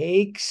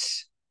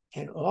cakes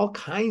and all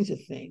kinds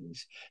of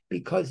things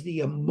because the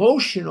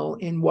emotional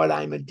in what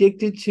I'm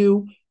addicted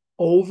to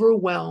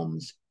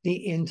overwhelms the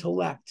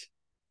intellect,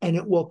 and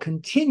it will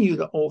continue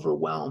to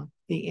overwhelm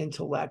the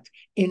intellect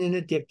in an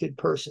addicted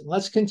person.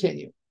 Let's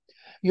continue.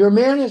 Your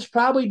man has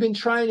probably been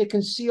trying to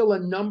conceal a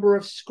number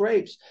of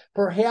scrapes,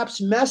 perhaps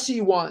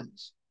messy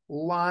ones,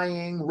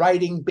 lying,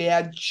 writing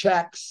bad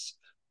checks,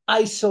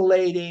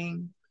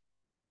 isolating.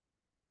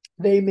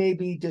 They may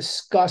be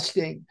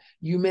disgusting.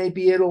 You may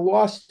be at a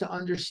loss to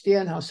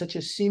understand how such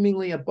a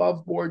seemingly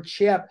above board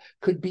chap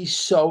could be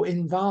so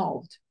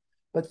involved.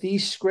 But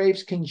these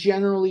scrapes can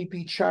generally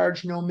be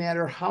charged, no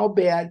matter how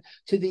bad,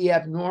 to the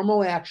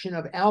abnormal action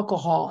of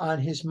alcohol on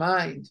his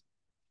mind.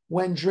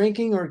 When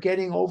drinking or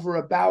getting over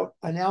about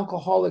an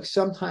alcoholic,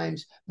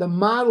 sometimes the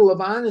model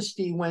of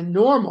honesty, when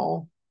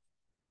normal,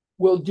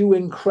 will do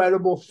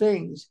incredible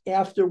things.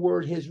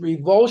 Afterward, his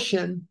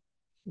revulsion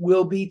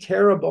will be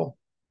terrible.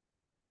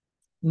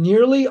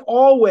 Nearly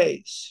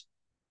always,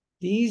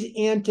 these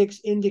antics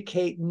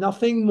indicate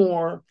nothing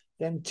more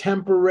than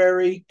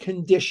temporary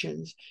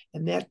conditions.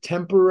 And that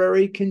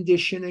temporary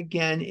condition,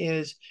 again,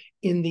 is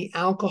in the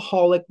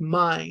alcoholic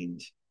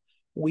mind.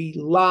 We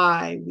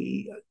lie,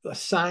 we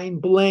assign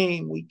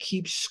blame, we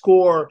keep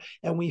score,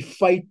 and we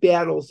fight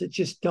battles that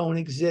just don't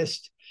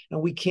exist.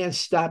 And we can't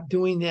stop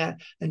doing that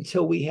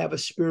until we have a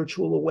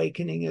spiritual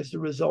awakening as the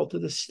result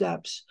of the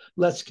steps.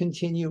 Let's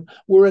continue.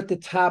 We're at the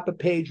top of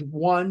page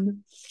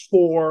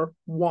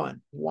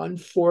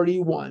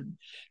 141.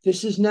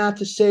 This is not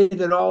to say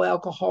that all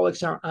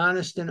alcoholics are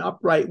honest and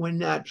upright when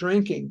not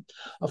drinking.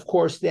 Of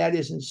course, that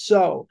isn't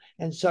so.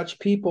 And such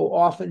people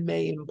often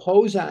may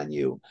impose on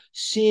you.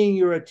 Seeing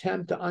your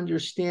attempt to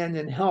understand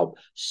and help,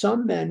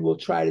 some men will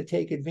try to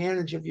take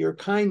advantage of your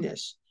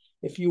kindness.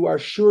 If you are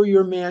sure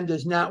your man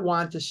does not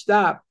want to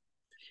stop,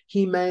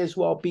 he may as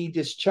well be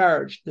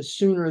discharged. The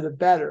sooner the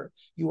better.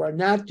 You are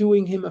not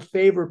doing him a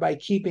favor by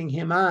keeping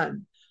him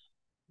on.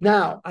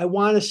 Now, I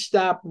want to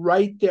stop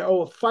right there.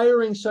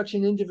 Firing such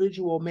an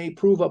individual may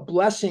prove a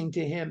blessing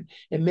to him.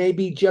 It may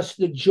be just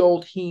the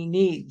jolt he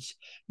needs.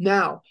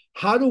 Now,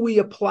 how do we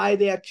apply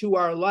that to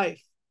our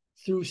life?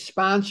 Through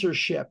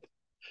sponsorship.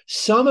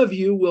 Some of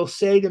you will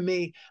say to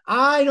me,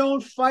 I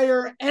don't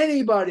fire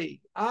anybody.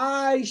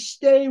 I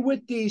stay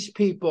with these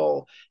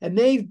people and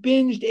they've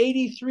binged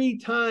 83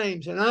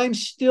 times and I'm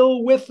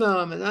still with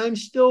them and I'm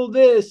still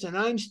this and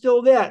I'm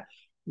still that.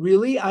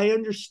 Really, I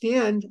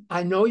understand.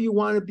 I know you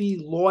want to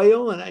be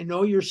loyal and I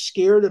know you're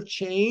scared of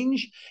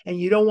change and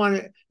you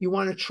want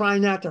to try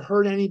not to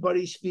hurt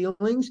anybody's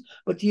feelings.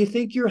 But do you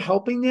think you're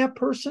helping that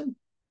person?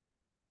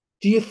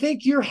 Do you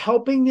think you're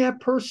helping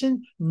that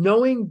person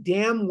knowing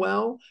damn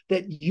well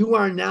that you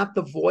are not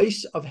the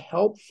voice of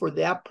help for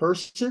that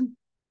person?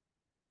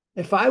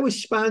 If I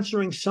was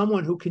sponsoring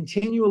someone who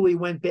continually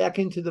went back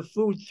into the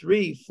food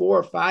 3,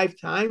 4, 5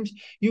 times,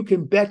 you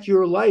can bet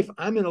your life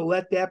I'm going to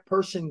let that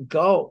person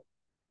go.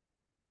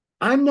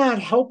 I'm not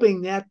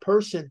helping that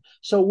person.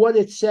 So what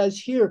it says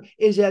here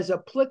is as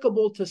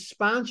applicable to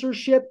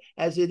sponsorship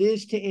as it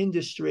is to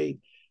industry.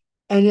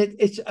 And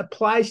it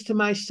applies to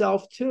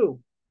myself too.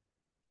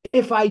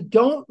 If I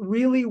don't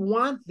really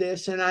want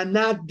this and I'm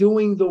not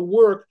doing the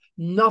work,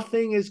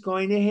 nothing is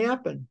going to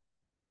happen.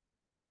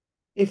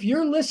 If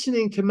you're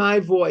listening to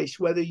my voice,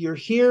 whether you're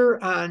here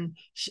on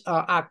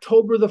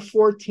October the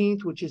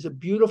 14th, which is a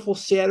beautiful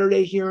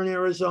Saturday here in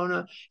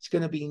Arizona, it's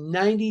going to be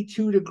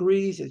 92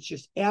 degrees. It's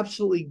just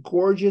absolutely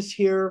gorgeous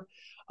here.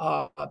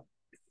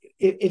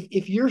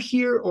 If you're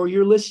here or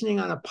you're listening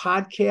on a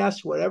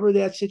podcast, whatever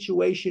that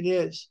situation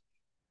is,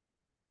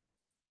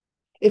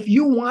 if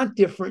you want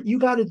different, you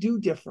got to do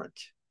different.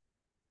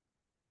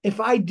 If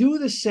I do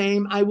the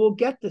same, I will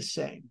get the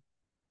same.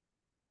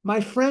 My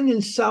friend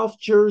in South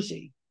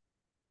Jersey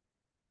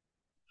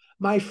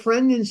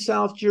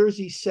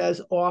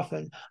says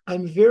often,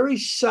 I'm very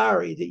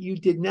sorry that you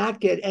did not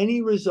get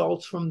any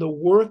results from the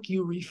work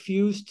you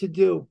refused to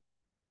do.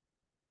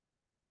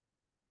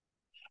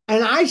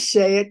 And I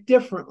say it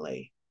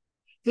differently.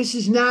 This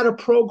is not a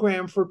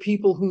program for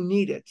people who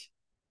need it.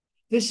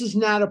 This is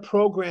not a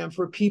program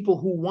for people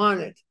who want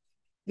it.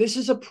 This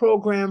is a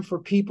program for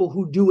people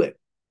who do it.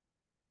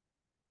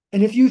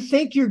 And if you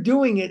think you're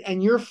doing it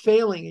and you're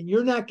failing and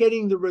you're not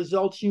getting the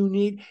results you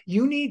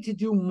need to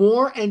do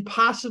more and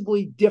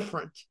possibly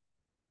different.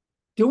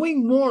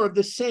 Doing more of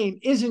the same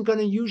isn't going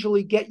to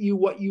usually get you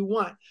what you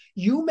want.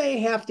 You may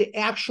have to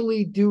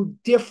actually do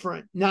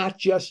different, not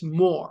just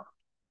more,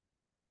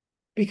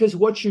 because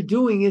what you're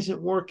doing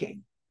isn't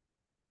working.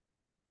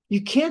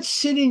 You can't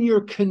sit in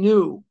your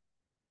canoe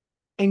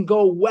and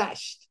go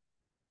west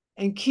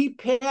and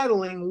keep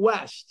paddling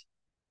west,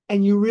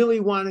 and you really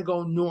want to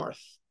go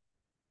north.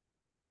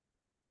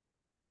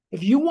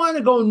 If you want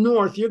to go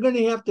north, you're going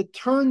to have to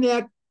turn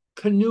that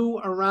canoe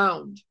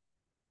around,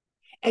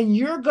 and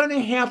you're going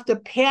to have to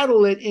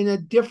paddle it in a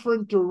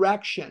different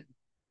direction.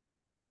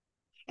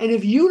 And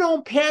if you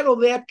don't paddle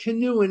that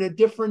canoe in a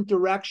different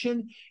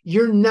direction,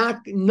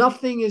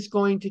 nothing is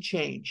going to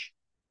change.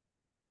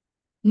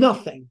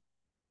 Nothing.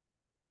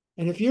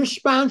 And if you're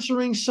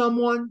sponsoring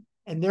someone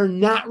and they're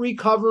not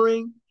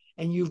recovering,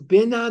 and you've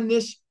been on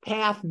this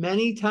path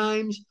many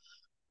times,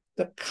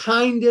 the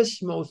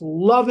kindest, most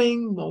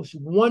loving, most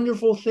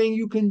wonderful thing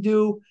you can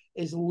do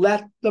is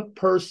let the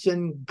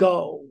person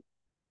go.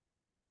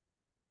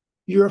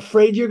 You're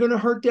afraid you're going to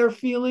hurt their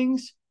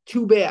feelings?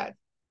 Too bad.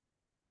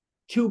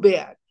 Too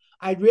bad.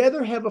 I'd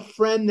rather have a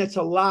friend that's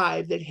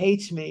alive that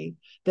hates me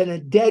than a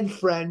dead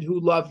friend who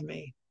loved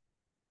me.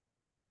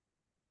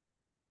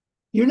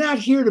 You're not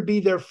here to be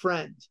their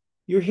friend.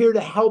 You're here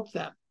to help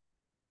them.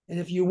 And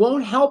if you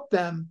won't help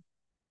them,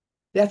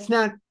 that's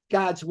not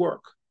God's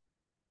work.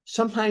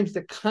 Sometimes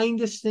the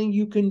kindest thing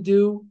you can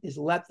do is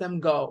let them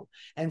go.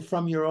 And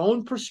from your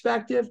own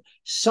perspective,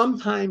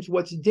 sometimes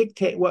what the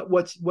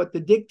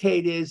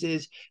dictate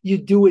is you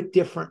do it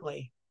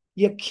differently.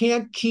 You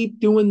can't keep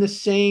doing the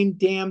same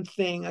damn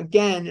thing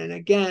again and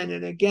again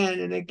and again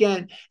and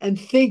again and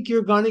think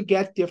you're going to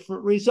get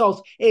different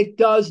results. It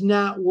does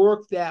not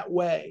work that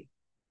way.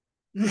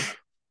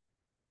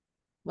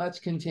 Let's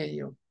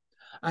continue.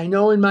 I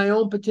know in my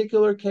own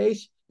particular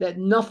case that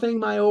nothing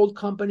my old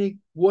company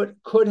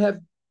could have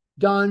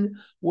done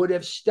would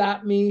have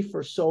stopped me.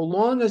 For so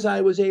long as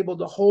I was able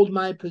to hold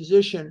my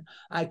position,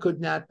 I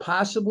could not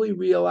possibly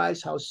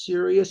realize how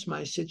serious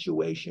my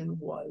situation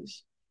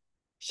was.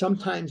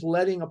 Sometimes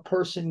letting a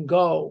person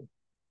go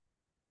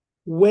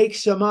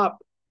wakes them up,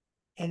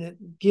 and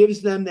it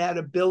gives them that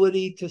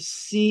ability to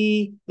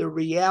see the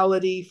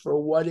reality for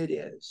what it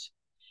is.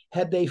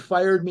 Had they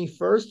fired me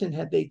first, and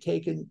had they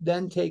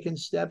taken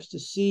steps to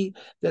see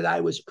that I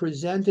was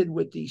presented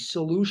with the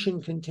solution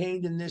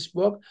contained in this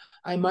book,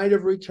 I might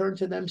have returned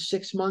to them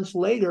 6 months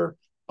later,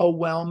 a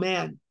well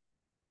man.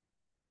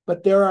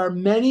 But there are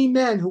many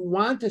men who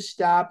want to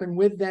stop, and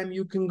with them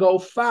you can go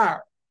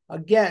far.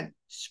 Again,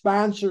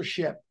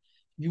 sponsorship.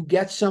 You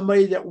get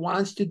somebody that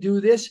wants to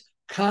do this,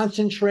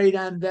 concentrate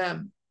on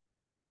them.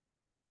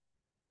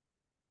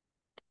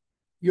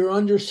 Your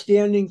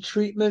understanding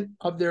treatment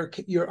of their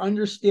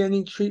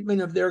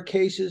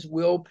cases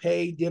will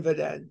pay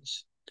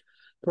dividends.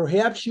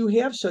 Perhaps you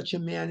have such a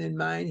man in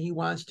mind. He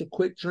wants to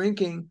quit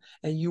drinking,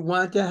 and you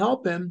want to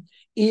help him,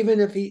 even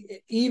if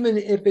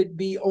it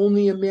be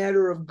only a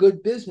matter of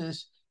good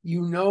business.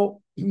 You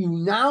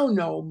now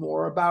know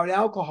more about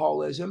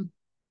alcoholism.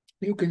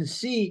 You can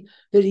see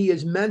that he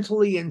is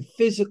mentally and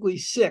physically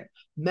sick.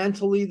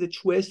 Mentally, the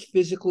twist;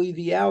 physically,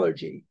 the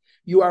allergy.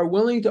 You are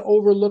willing to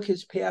overlook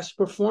his past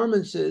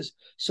performances.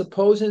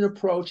 Suppose an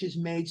approach is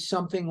made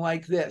something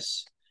like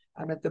this.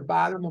 I'm at the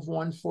bottom of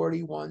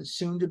 141,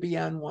 soon to be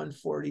on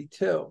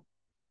 142.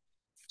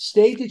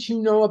 State that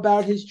you know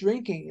about his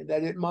drinking,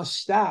 that it must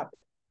stop.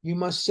 You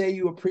must say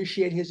you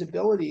appreciate his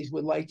abilities,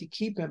 would like to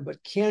keep him,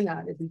 but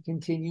cannot if he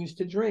continues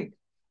to drink.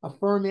 A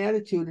firm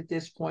attitude at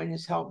this point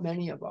has helped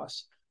many of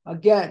us.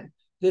 Again,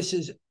 this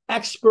is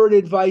expert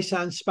advice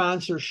on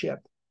sponsorship.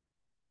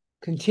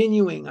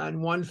 Continuing on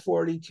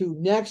 142.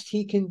 Next,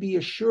 he can be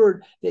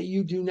assured that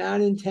you do not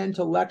intend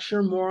to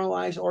lecture,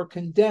 moralize, or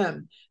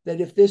condemn,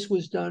 that if this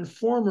was done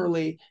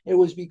formerly, it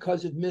was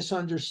because of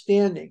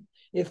misunderstanding.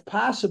 If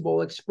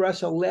possible,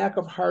 express a lack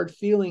of hard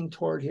feeling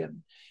toward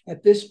him.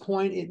 At this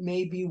point, it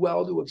may be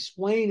well to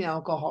explain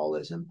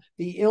alcoholism,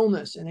 the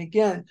illness. And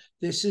again,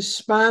 this is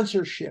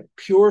sponsorship,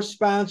 pure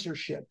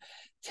sponsorship.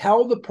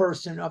 Tell the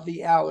person of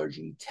the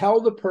allergy.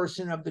 Tell the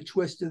person of the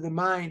twist of the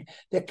mind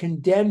that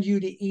condemned you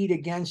to eat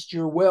against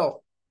your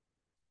will.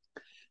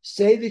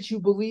 Say that you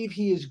believe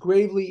he is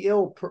gravely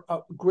ill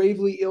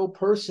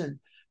person.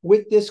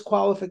 With this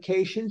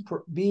qualification,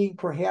 being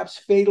perhaps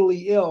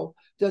fatally ill,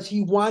 does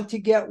he want to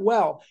get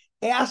well?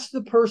 Ask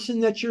the person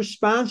that you're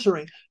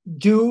sponsoring,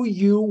 do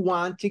you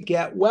want to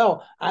get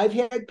well? I've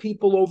had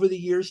people over the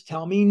years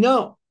tell me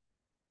no.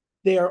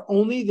 They are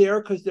only there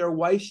because their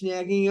wife's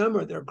nagging them,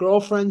 or their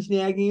girlfriend's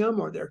nagging them,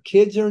 or their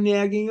kids are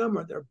nagging them,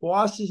 or their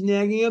boss is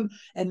nagging them,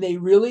 and they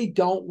really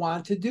don't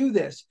want to do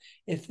this.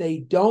 If they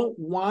don't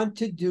want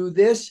to do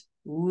this,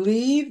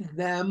 leave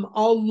them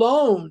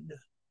alone.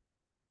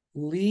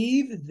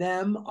 Leave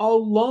them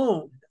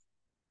alone.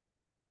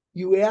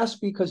 You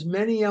ask because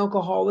many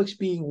alcoholics,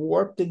 being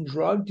warped and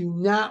drugged, do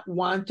not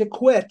want to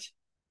quit.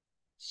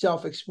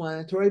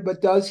 Self-explanatory,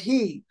 but does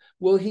he?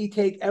 Will he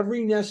take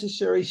every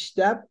necessary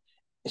step,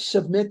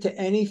 submit to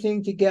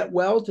anything to get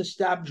well, to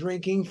stop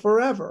drinking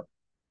forever?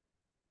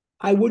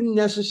 I wouldn't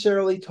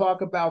necessarily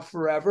talk about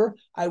forever.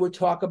 I would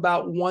talk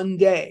about one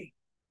day.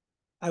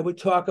 I would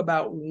talk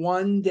about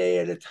one day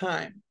at a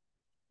time.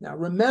 Now,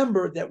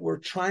 remember that we're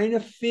trying to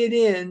fit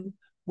in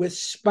with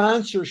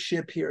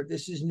sponsorship here.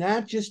 This is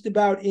not just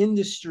about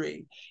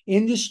industry.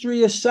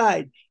 Industry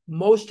aside,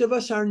 most of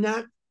us are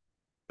not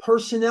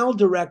personnel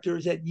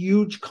directors at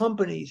huge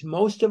companies.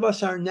 Most of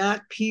us are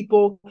not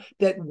people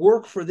that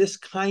work for this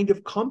kind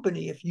of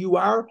company. If you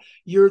are,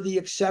 you're the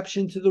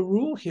exception to the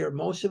rule here.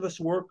 Most of us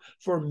work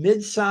for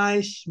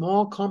mid-sized,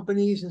 small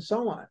companies and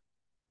so on.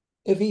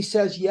 If he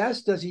says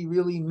yes, does he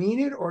really mean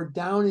it? Or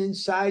down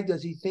inside,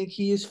 does he think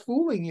he is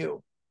fooling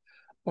you?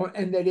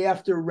 And that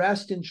after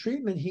rest and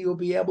treatment, he will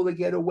be able to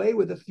get away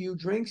with a few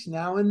drinks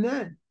now and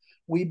then.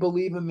 We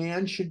believe a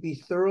man should be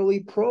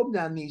thoroughly probed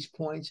on these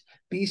points,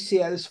 be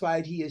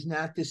satisfied he is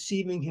not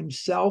deceiving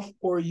himself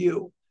or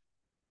you.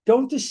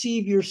 Don't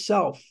deceive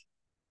yourself.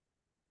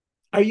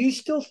 Are you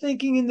still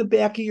thinking in the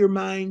back of your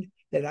mind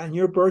that on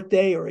your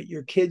birthday or at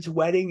your kid's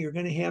wedding, you're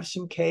going to have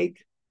some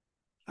cake?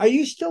 Are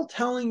you still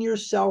telling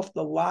yourself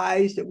the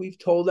lies that we've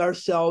told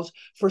ourselves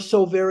for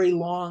so very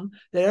long,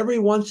 that every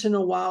once in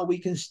a while we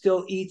can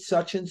still eat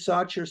such and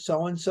such or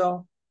so and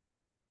so?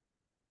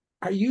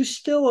 Are you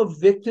still a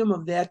victim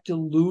of that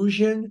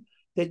delusion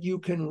that you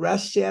can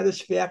wrest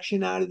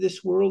satisfaction out of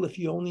this world if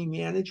you only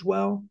manage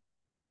well?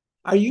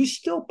 Are you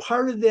still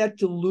part of that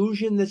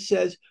delusion that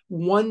says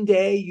one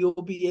day you'll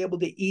be able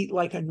to eat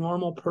like a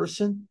normal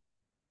person?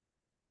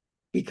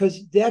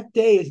 Because that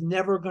day is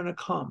never going to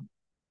come.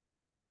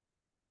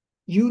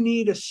 You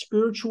need a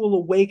spiritual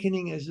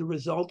awakening as a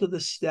result of the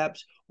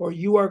steps, or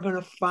you are going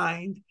to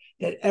find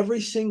that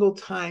every single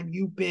time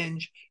you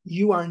binge,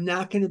 you are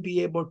not going to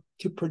be able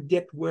to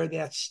predict where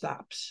that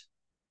stops.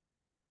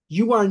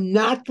 You are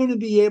not going to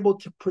be able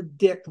to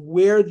predict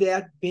where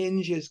that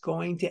binge is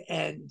going to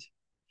end,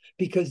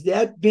 because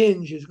that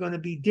binge is going to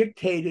be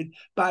dictated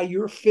by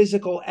your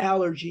physical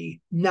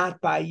allergy, not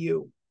by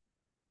you.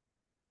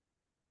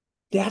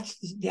 That's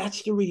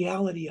the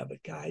reality of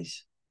it,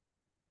 guys.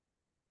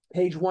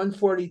 Page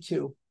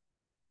 142.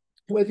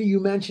 Whether you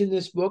mention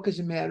this book is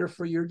a matter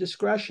for your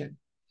discretion.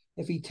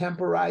 If he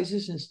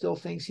temporizes and still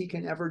thinks he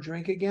can ever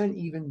drink again,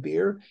 even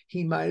beer,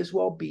 he might as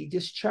well be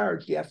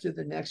discharged after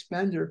the next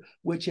bender,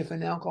 which, if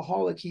an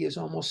alcoholic, he is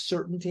almost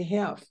certain to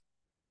have.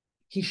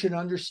 He should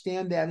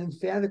understand that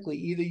emphatically.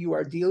 Either you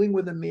are dealing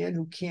with a man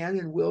who can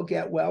and will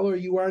get well, or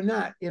you are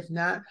not. If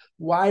not,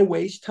 why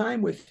waste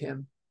time with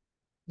him?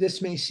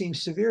 This may seem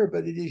severe,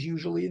 but it is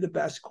usually the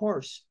best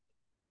course.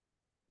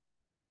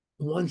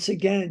 Once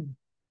again,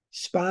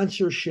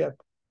 sponsorship.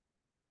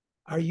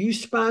 Are you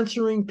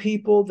sponsoring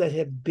people that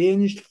have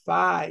binged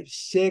 5,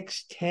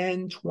 6,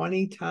 10,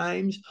 20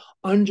 times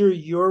under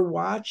your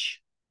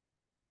watch?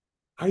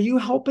 Are you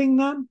helping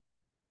them?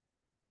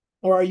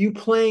 Or are you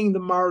playing the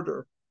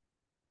martyr?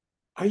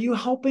 Are you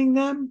helping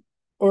them?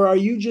 Or are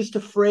you just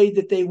afraid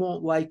that they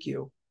won't like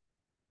you?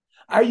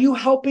 Are you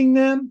helping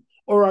them?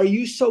 Or are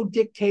you so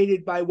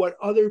dictated by what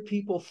other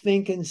people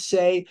think and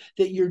say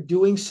that you're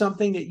doing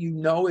something that you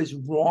know is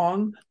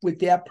wrong with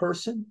that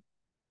person?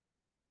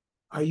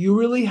 Are you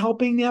really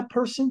helping that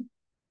person?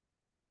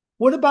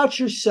 What about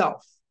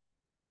yourself?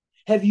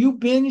 Have you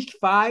binged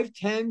 5,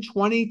 10,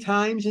 20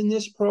 times in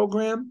this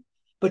program,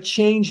 but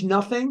changed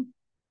nothing?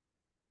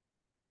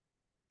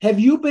 Have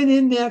you been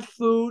in that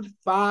food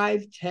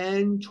 5,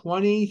 10,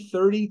 20,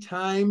 30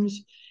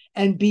 times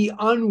and be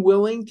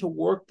unwilling to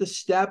work the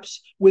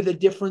steps with a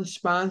different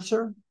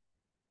sponsor?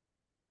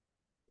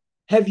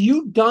 Have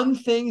you done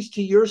things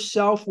to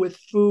yourself with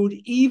food,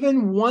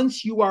 even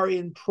once you are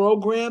in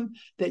program,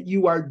 that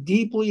you are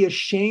deeply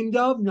ashamed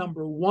of,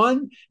 number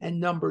one, and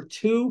number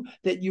two,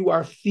 that you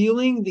are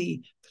feeling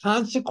the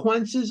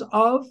consequences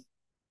of?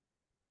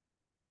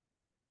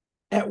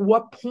 At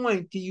what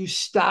point do you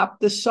stop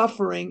the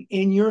suffering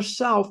in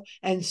yourself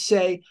and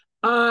say,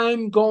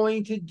 I'm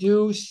going to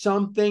do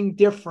something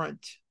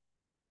different?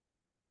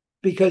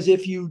 Because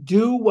if you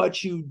do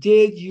what you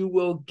did, you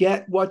will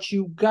get what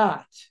you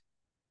got.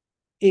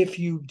 If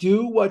you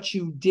do what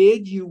you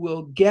did, you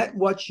will get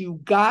what you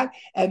got,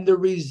 and the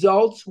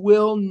results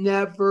will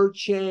never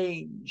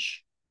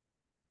change.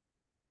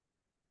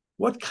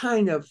 What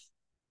kind of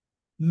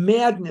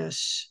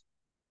madness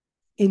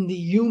in the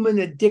human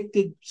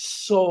addicted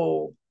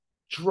soul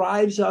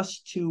drives us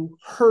to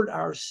hurt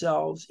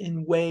ourselves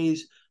in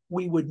ways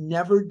we would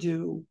never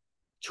do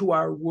to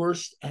our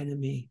worst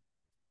enemy?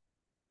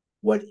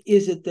 What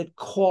is it that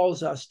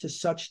calls us to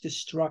such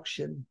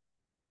destruction?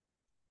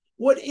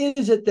 What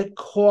is it that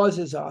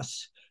causes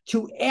us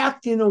to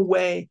act in a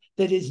way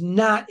that is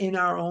not in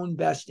our own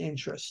best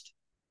interest?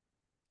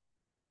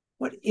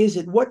 What is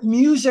it? What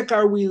music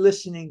are we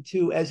listening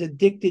to as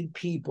addicted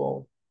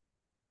people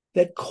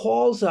that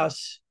calls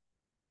us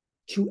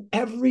to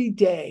every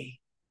day,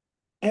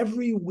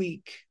 every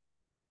week,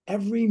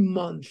 every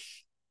month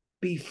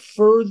be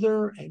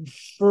further and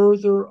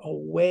further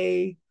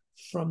away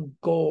from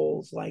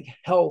goals like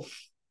health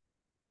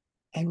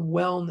and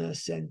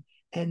wellness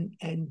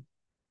and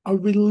a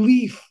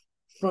relief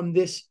from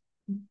this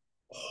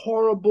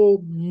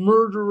horrible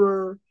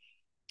murderer,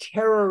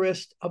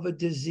 terrorist of a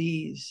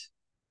disease?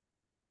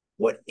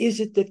 What is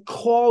it that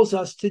calls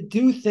us to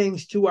do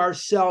things to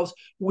ourselves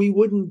we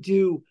wouldn't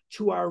do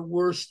to our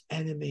worst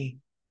enemy?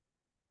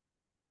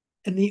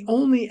 And the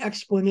only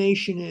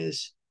explanation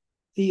is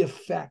the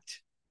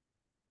effect.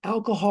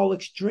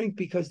 Alcoholics drink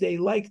because they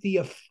like the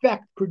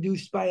effect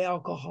produced by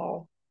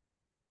alcohol.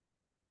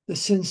 The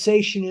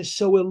sensation is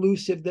so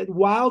elusive that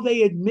while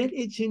they admit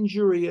it's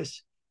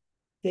injurious,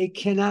 they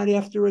cannot,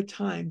 after a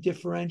time,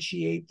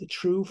 differentiate the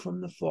true from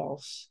the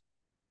false.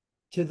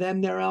 To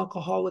them, their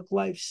alcoholic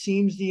life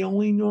seems the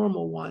only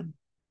normal one.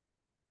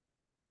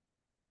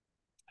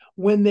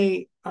 When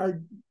they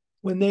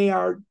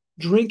are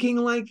drinking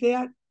like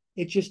that,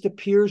 it just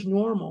appears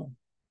normal.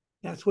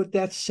 That's what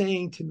that's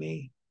saying to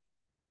me.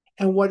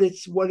 And what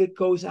it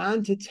goes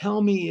on to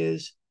tell me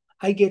is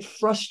I get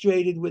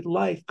frustrated with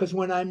life because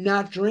when I'm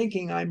not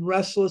drinking, I'm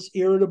restless,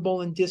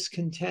 irritable, and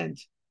discontent.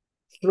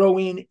 Throw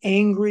in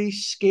angry,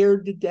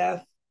 scared to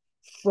death,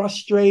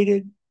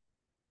 frustrated.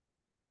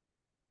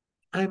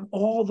 I'm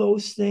all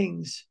those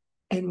things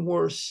and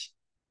worse.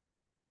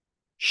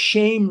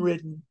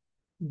 Shame-ridden,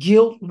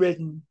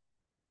 guilt-ridden,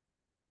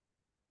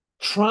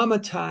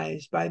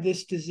 traumatized by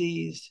this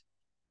disease,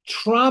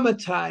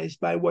 traumatized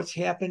by what's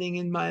happening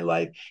in my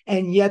life.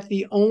 And yet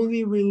the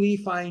only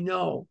relief I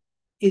know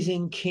is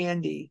in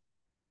candy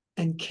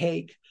and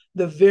cake.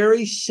 The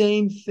very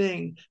same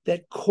thing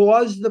that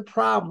caused the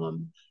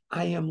problem,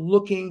 I am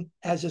looking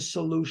as a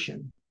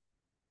solution.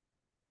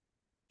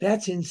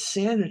 That's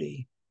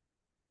insanity.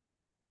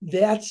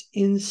 That's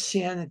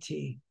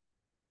insanity.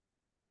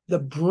 The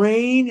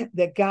brain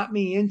that got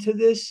me into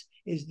this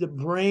is the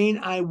brain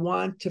I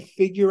want to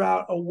figure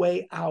out a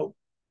way out.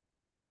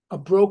 A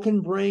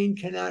broken brain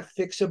cannot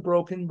fix a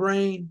broken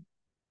brain.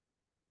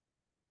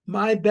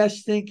 My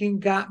best thinking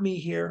got me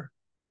here.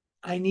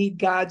 I need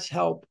God's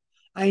help.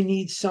 I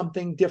need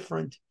something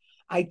different.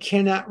 I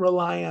cannot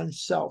rely on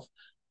self.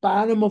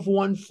 Bottom of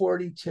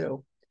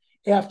 142.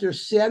 After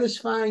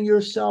satisfying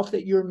yourself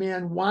that your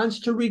man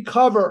wants to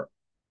recover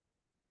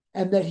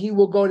and that he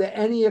will go to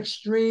any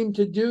extreme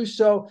to do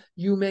so,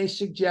 you may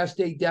suggest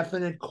a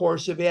definite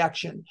course of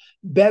action.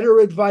 Better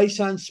advice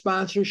on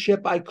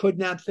sponsorship I could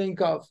not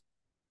think of.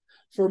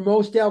 For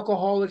most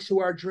alcoholics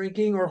who are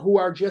drinking or who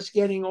are just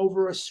getting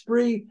over a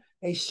spree,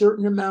 a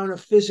certain amount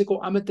of physical,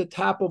 I'm at the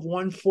top of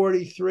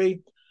 143,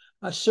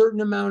 a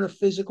certain amount of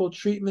physical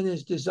treatment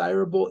is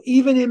desirable,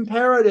 even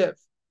imperative.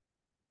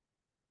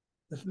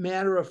 The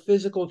matter of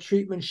physical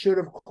treatment should,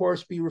 of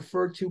course, be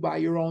referred to by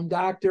your own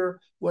doctor.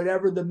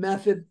 Whatever the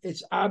method,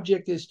 its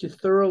object is to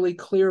thoroughly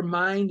clear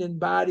mind and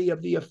body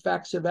of the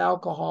effects of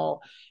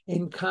alcohol.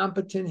 In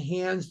competent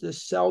hands,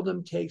 this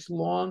seldom takes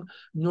long,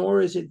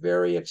 nor is it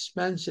very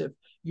expensive.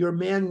 Your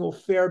man will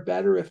fare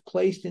better if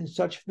placed in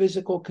such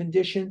physical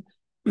condition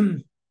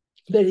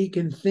that he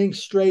can think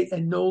straight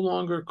and no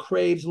longer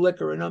craves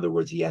liquor. In other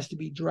words, he has to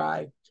be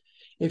dry.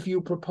 If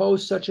you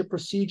propose such a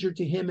procedure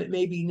to him, it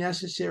may be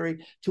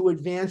necessary to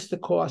advance the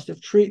cost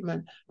of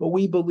treatment, but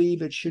we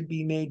believe it should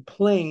be made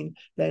plain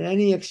that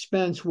any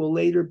expense will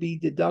later be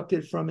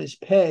deducted from his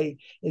pay.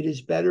 It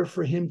is better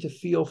for him to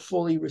feel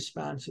fully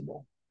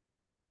responsible.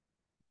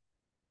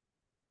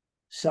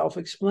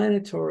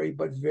 Self-explanatory,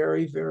 but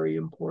very, very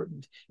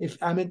important. If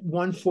I'm at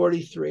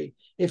 143,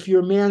 if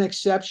your man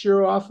accepts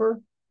your offer,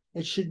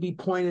 it should be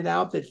pointed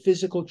out that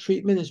physical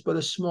treatment is but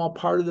a small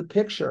part of the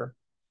picture.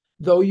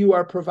 Though you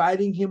are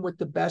providing him with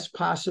the best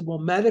possible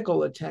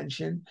medical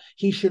attention,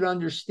 he should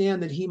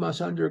understand that he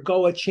must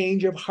undergo a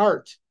change of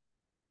heart.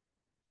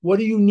 What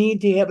do you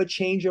need to have a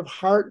change of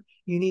heart?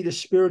 You need a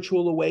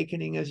spiritual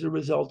awakening as a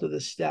result of the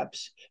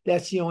steps.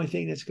 That's the only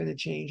thing that's going to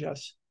change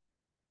us.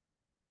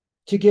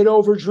 To get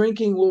over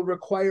drinking will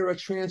require a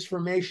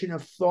transformation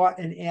of thought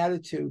and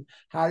attitude.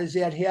 How does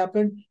that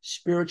happen?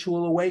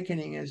 Spiritual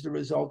awakening as the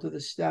result of the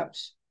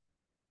steps.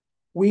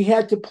 We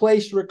had to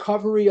place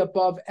recovery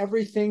above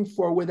everything,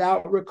 for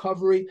without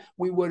recovery,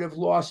 we would have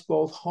lost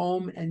both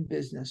home and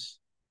business.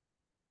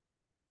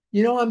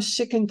 You know, I'm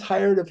sick and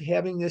tired of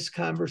having this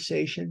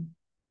conversation.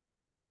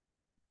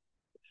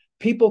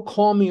 People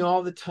call me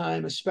all the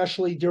time,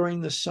 especially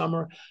during the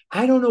summer.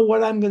 I don't know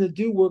what I'm going to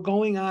do. We're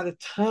going out of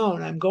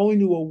town. I'm going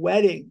to a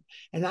wedding,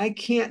 and I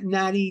can't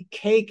not eat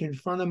cake in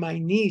front of my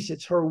niece.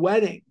 It's her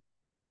wedding.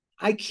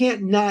 I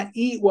can't not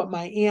eat what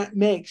my aunt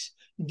makes.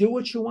 Do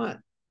what you want.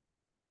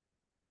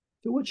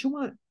 Do what you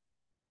want.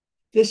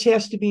 This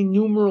has to be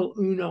numero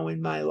uno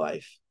in my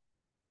life.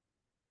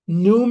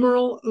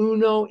 Numero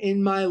uno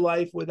in my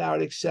life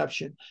without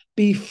exception.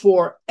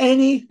 Before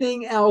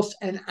anything else,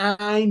 and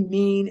I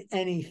mean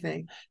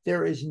anything,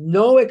 there is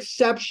no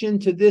exception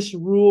to this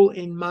rule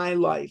in my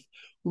life.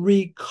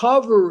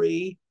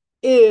 Recovery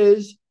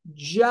is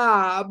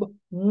job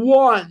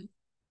one.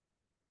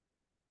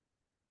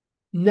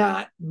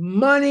 Not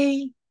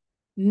money,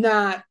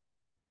 not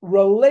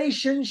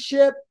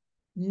relationship,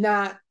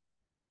 not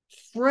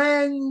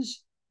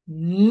friends,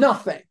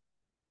 nothing.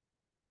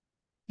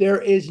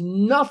 There is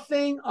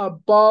nothing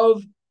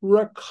above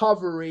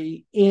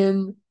recovery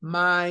in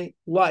my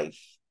life.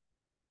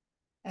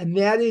 And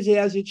that is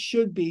as it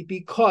should be,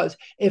 because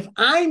if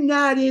I'm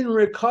not in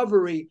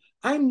recovery,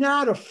 I'm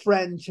not a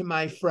friend to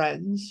my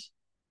friends.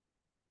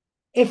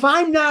 If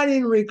I'm not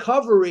in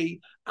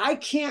recovery, I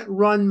can't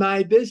run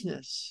my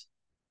business.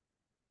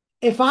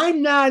 If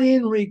I'm not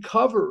in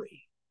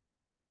recovery,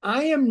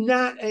 I am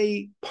not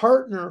a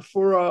partner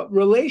for a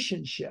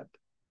relationship.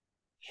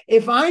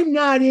 If I'm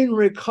not in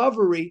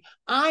recovery,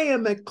 I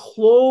am a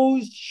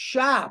closed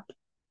shop.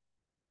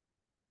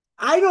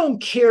 I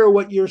don't care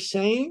what you're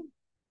saying.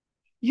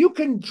 You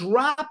can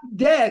drop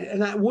dead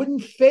and that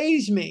wouldn't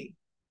faze me.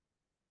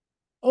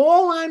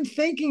 All I'm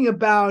thinking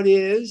about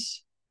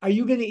is, are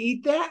you going to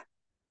eat that?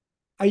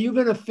 Are you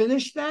going to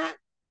finish that?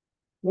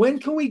 When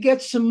can we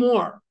get some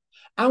more?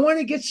 I want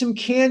to get some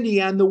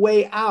candy on the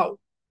way out.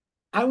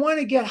 I want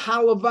to get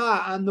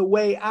halava on the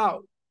way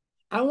out.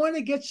 I want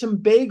to get some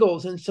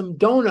bagels and some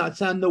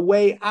donuts on the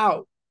way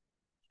out.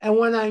 And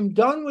when I'm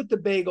done with the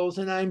bagels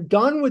and I'm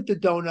done with the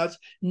donuts,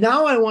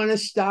 now I want to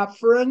stop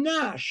for a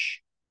nosh.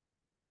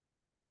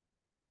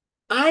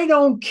 I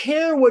don't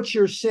care what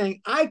you're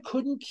saying. I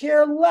couldn't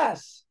care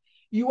less.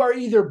 You are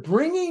either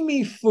bringing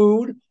me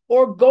food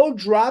or go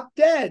drop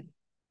dead.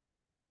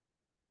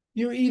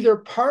 You're either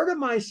part of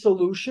my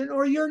solution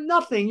or you're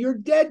nothing. You're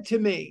dead to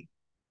me.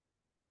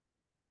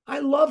 I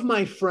love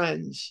my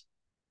friends.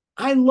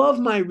 I love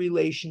my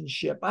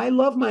relationship. I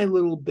love my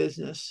little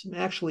business.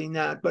 Actually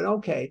not, but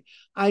okay.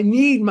 I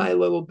need my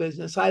little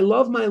business. I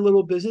love my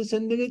little business,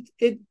 and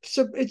it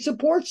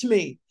supports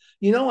me.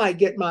 You know, I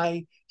get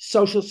my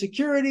Social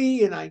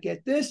Security and I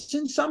get this,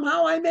 and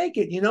somehow I make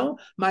it. You know,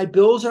 my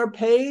bills are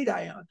paid.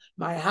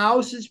 My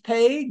house is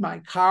paid. My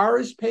car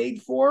is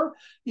paid for.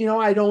 You know,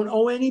 I don't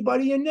owe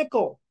anybody a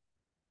nickel.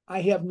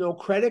 I have no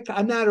credit.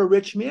 I'm not a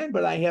rich man,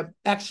 but I have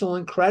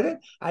excellent credit.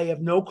 I have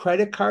no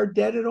credit card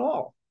debt at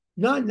all.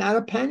 None, not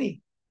a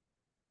penny.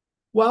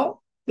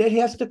 Well, that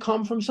has to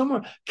come from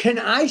somewhere. Can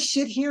I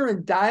sit here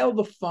and dial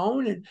the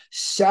phone and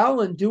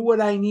sell and do what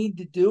I need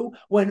to do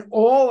when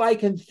all I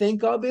can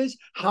think of is,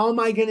 how am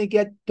I going to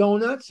get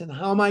donuts and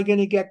how am I going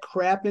to get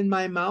crap in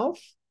my mouth?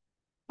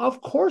 Of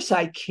course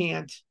I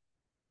can't.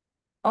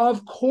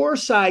 Of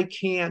course I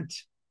can't.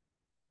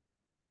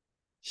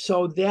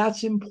 So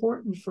that's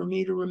important for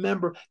me to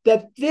remember,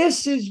 that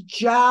this is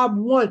job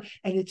one.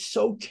 And it's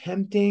so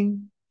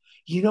tempting.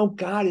 You know,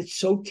 God, it's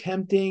so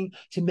tempting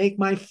to make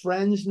my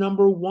friends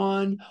number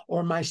one,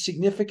 or my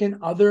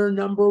significant other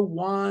number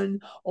one,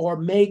 or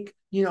make,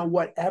 you know,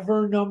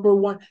 whatever number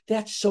one.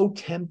 That's so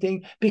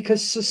tempting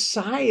because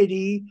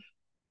society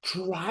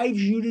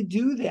drives you to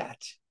do that.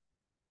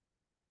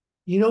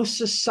 You know,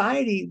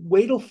 society,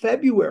 wait till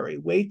February,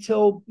 wait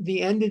till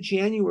the end of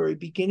January,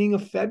 beginning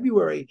of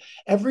February.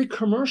 Every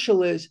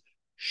commercial is,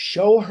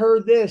 show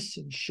her this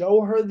and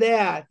show her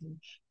that, and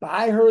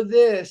buy her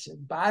this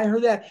and buy her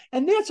that.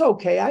 And that's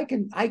okay. I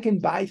can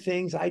buy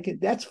things.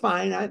 That's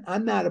fine.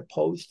 I'm not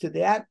opposed to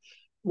that,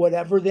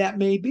 whatever that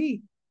may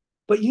be.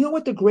 But you know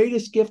what the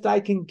greatest gift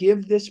I can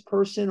give this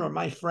person or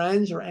my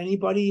friends or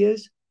anybody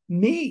is?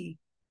 Me.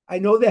 I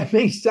know that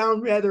may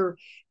sound rather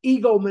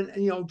ego,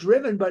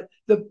 driven, but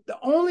the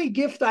only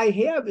gift I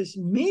have is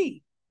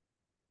me.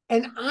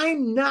 And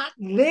I'm not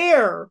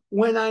there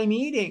when I'm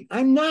eating.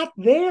 I'm not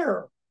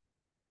there.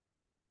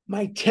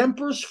 My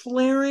temper's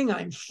flaring.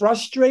 I'm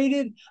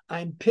frustrated.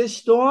 I'm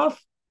pissed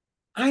off.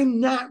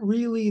 I'm not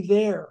really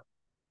there.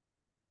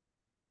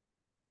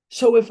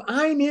 So if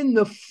I'm in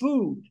the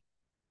food,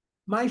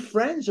 my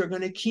friends are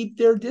going to keep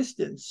their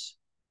distance.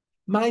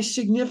 My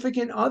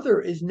significant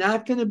other is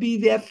not going to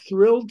be that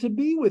thrilled to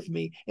be with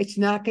me. It's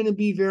not going to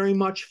be very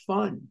much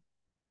fun.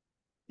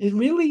 It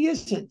really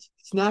isn't.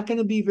 It's not going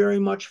to be very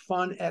much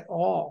fun at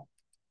all.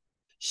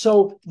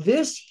 So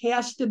this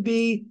has to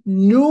be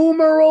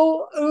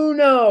numero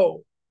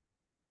uno.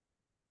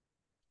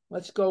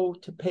 Let's go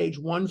to page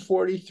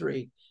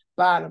 143,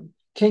 bottom.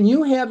 Can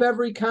you have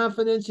every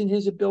confidence in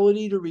his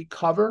ability to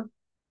recover?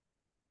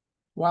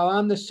 While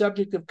on the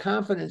subject of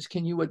confidence,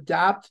 can you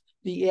adopt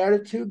the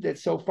attitude that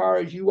so far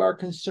as you are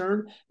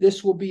concerned,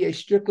 this will be a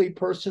strictly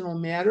personal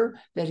matter,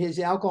 that his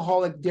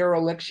alcoholic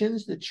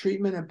derelictions, the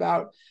treatment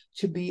about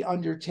to be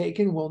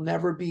undertaken, will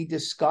never be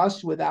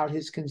discussed without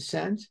his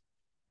consent?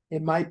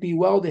 It might be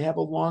well to have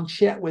a long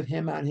chat with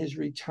him on his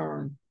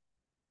return.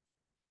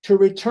 To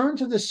return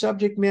to the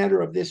subject matter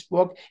of this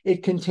book,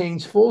 it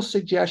contains full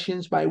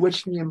suggestions by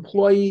which the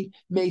employee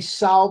may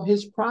solve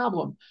his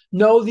problem.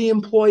 No, the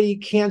employee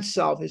can't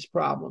solve his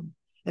problem.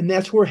 And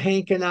that's where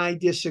Hank and I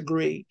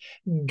disagree.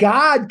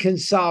 God can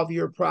solve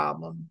your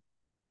problem.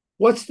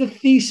 What's the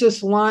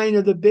thesis line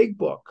of the big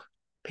book?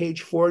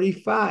 Page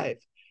 45.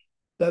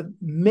 The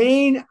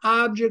main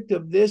object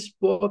of this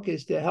book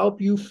is to help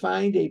you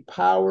find a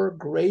power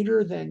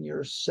greater than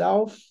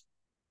yourself,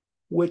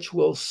 which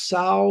will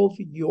solve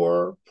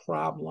your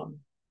problem.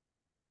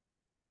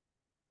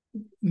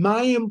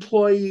 My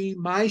employee,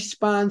 my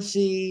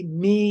sponsee,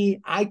 me,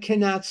 I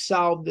cannot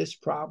solve this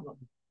problem.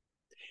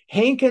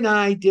 Hank and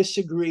I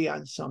disagree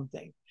on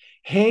something.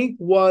 Hank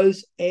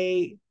was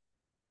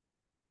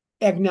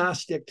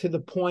agnostic to the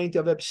point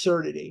of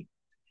absurdity.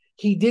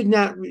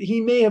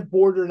 he may have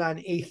bordered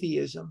on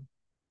atheism,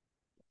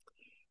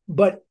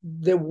 but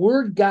the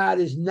word God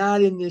is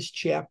not in this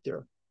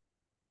chapter.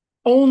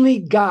 Only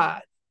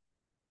God,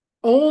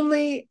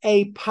 only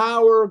a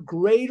power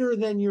greater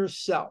than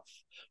yourself,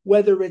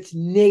 whether it's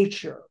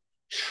nature,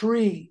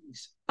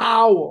 trees,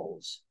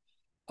 owls,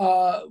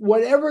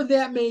 whatever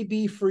that may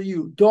be for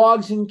you,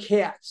 dogs and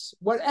cats,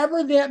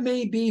 whatever that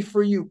may be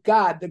for you,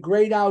 God, the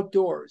great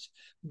outdoors,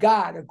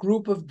 God, a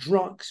group of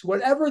drunks,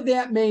 whatever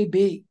that may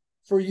be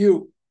for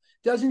you,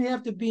 doesn't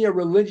have to be a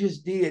religious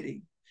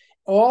deity.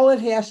 All it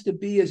has to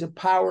be is a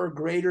power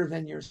greater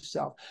than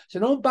yourself. So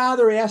don't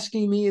bother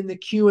asking me in the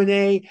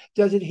Q&A,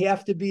 does it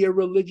have to be a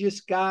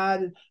religious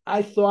God?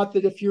 I thought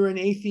that if you're an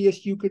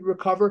atheist, you could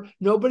recover.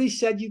 Nobody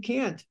said you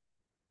can't.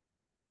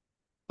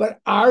 But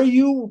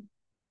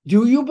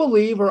do you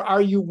believe, or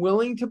are you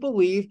willing to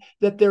believe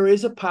that there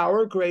is a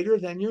power greater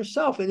than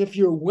yourself? And if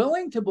you're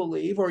willing to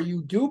believe, or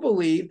you do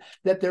believe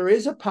that there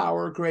is a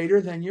power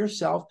greater than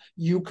yourself,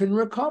 you can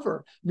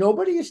recover.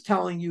 Nobody is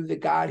telling you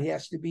that God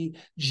has to be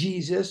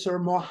Jesus or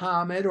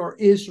Muhammad or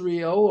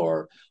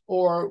Israel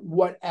or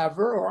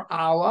whatever, or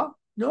Allah.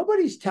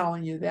 Nobody's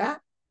telling you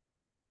that.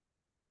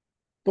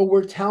 But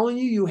we're telling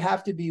you, you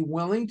have to be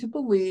willing to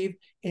believe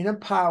in a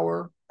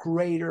power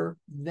greater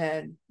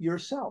than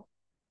yourself.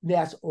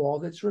 That's all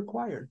that's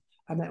required.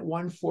 I'm at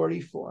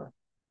 144.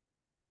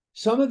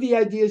 Some of the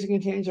ideas it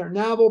contains are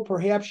novel.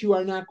 Perhaps you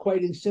are not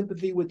quite in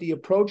sympathy with the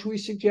approach we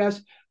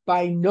suggest.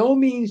 By no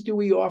means do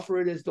we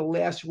offer it as the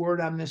last word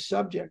on this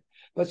subject.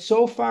 But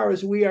so far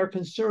as we are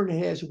concerned,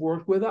 it has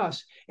worked with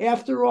us.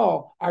 After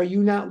all, are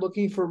you not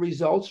looking for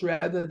results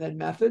rather than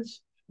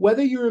methods?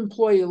 Whether your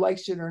employee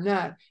likes it or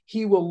not,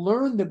 he will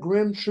learn the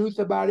grim truth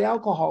about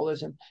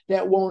alcoholism.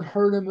 That won't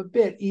hurt him a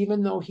bit,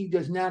 even though he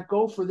does not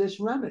go for this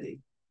remedy.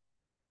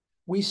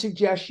 We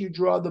suggest you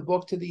draw the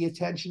book to the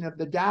attention of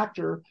the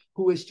doctor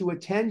who is to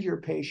attend your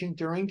patient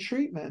during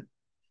treatment.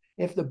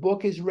 If the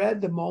book is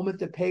read the moment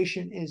the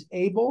patient is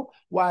able,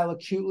 while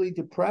acutely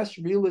depressed,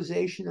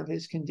 realization of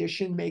his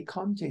condition may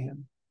come to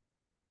him.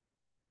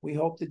 We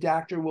hope the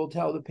doctor will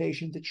tell the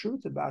patient the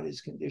truth about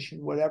his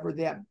condition, whatever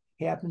that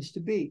happens to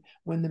be.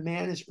 When the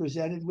man is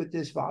presented with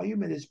this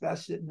volume, it is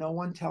best that no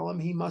one tell him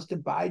he must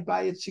abide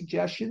by its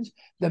suggestions.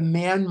 The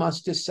man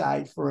must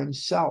decide for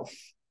himself.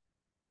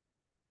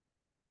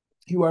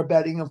 You are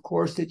betting, of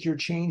course, that your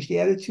changed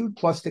attitude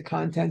plus the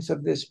contents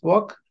of this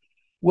book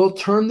will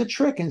turn the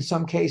trick. In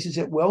some cases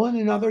it will, and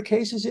in other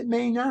cases it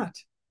may not.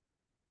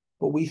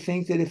 But we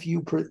think that if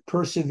you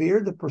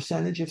persevere, the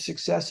percentage of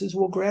successes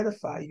will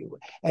gratify you.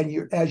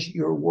 And as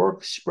your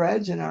work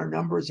spreads and our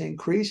numbers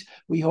increase,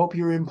 we hope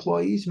your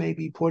employees may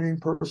be put in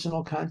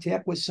personal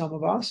contact with some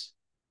of us.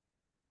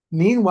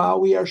 Meanwhile,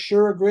 we are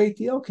sure a great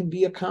deal can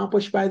be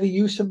accomplished by the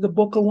use of the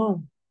book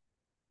alone.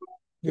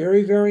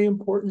 Very, very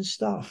important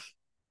stuff.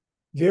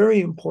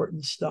 Very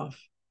important stuff.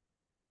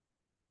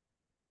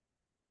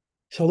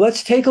 So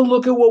let's take a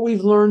look at what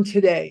we've learned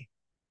today.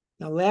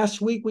 Now, last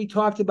week we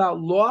talked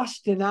about loss,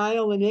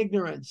 denial, and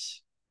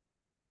ignorance.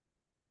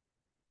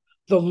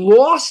 The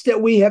loss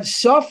that we have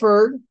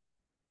suffered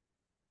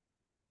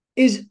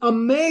is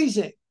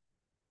amazing.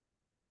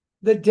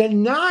 The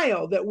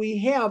denial that we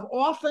have,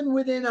 often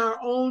within our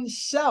own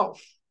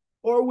self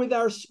or with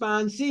our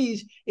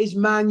sponsees, is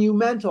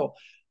monumental.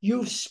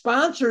 You've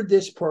sponsored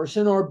this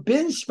person or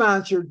been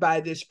sponsored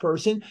by this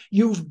person.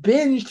 You've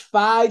binged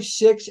 5,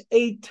 6,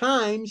 8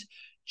 times.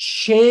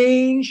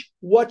 Change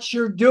what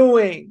you're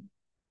doing.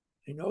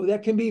 I know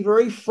that can be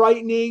very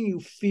frightening.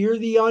 You fear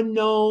the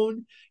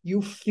unknown.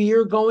 You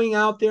fear going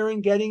out there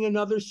and getting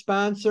another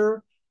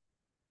sponsor.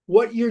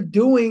 What you're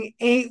doing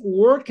ain't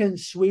working,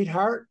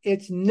 sweetheart.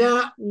 It's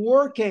not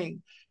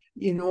working.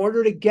 In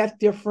order to get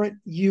different,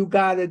 you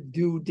got to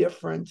do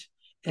different.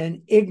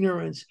 And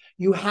ignorance.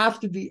 You have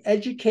to be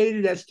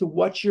educated as to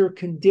what your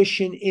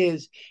condition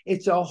is.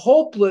 It's a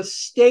hopeless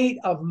state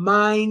of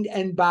mind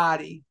and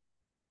body.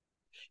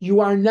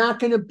 You are not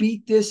going to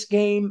beat this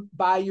game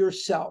by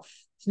yourself.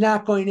 It's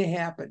not going to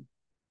happen.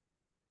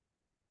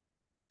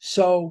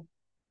 So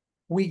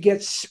we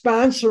get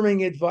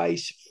sponsoring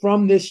advice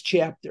from this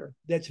chapter.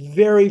 That's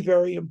very,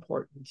 very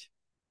important.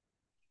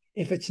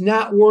 If it's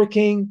not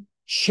working,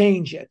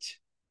 change it.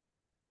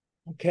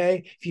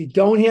 Okay? If you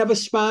don't have a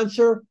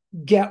sponsor,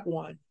 get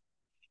one.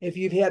 If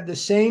you've had the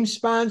same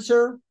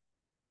sponsor,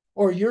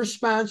 or you're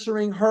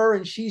sponsoring her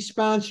and she's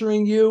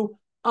sponsoring you,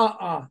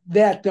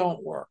 that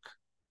don't work.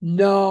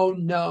 No,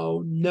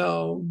 no,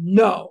 no,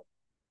 no.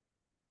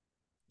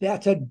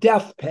 That's a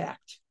death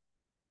pact.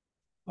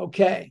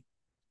 Okay.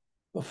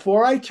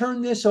 Before I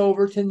turn this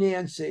over to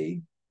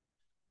Nancy,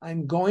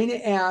 I'm going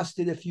to ask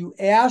that if you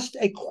asked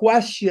a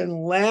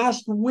question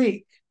last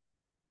week,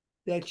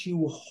 that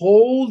you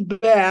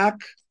hold back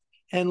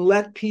and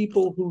let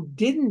people who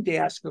didn't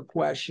ask a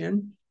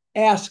question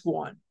ask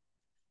one.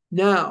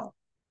 Now,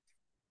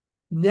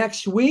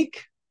 next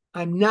week,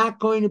 I'm not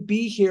going to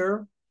be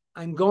here.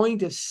 I'm going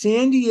to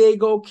San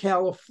Diego,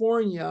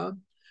 California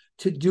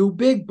to do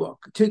Big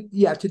Book, to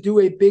do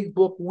a Big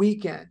Book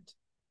weekend.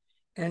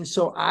 And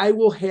so I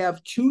will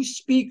have two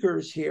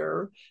speakers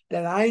here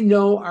that I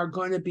know are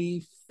going to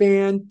be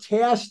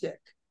fantastic.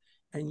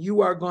 And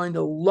you are going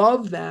to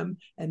love them.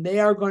 And they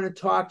are going to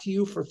talk to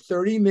you for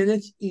 30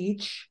 minutes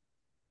each.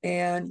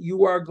 And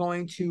you are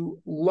going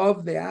to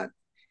love that.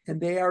 And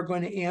they are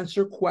going to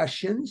answer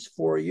questions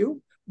for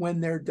you when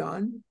they're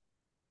done.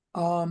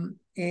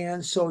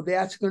 And so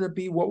that's going to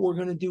be what we're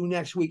going to do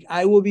next week.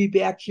 I will be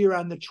back here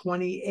on the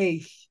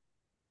 28th.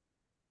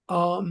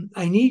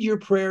 I need your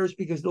prayers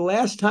because the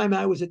last time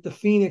I was at the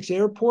Phoenix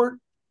airport,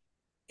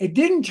 it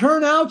didn't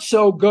turn out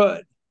so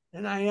good.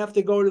 And I have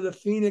to go to the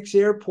Phoenix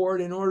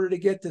airport in order to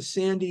get to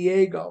San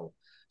Diego.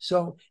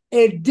 So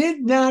it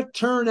did not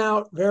turn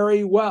out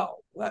very well.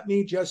 Let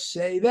me just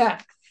say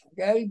that.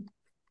 Okay.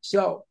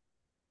 So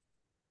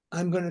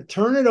I'm going to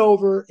turn it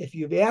over. If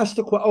you've asked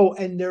the question, oh,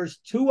 and there's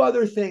two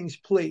other things,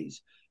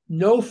 please.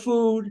 No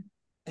food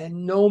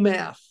and no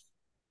math.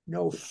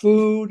 No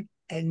food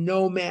and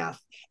no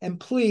math. And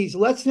please,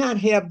 let's not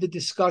have the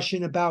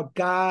discussion about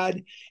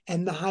God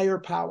and the higher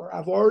power.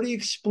 I've already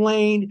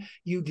explained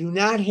you do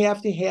not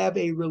have to have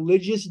a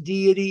religious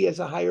deity as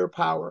a higher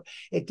power.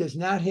 It does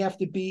not have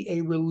to be a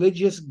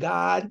religious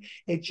God.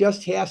 It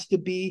just has to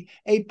be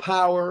a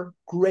power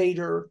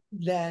greater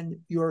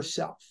than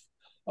yourself.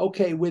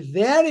 Okay, with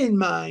that in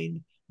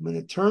mind, I'm going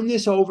to turn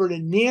this over to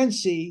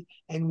Nancy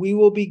and we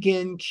will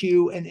begin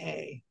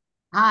Q&A.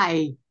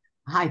 Hi.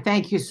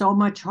 Thank you so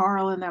much,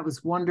 Harlan. That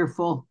was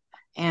wonderful.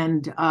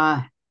 And,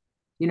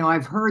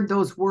 I've heard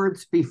those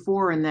words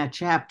before in that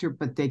chapter,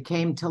 but they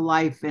came to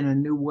life in a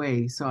new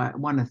way. So I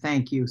want to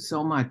thank you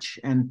so much.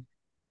 And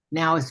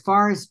now, as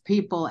far as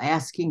people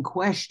asking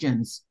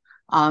questions,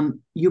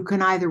 you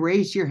can either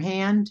raise your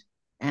hand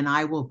and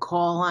I will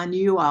call on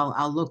you.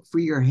 I'll look for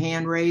your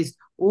hand raised,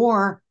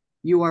 or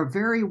you are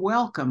very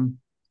welcome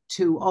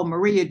to, oh,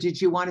 Maria, did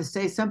you want to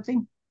say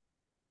something?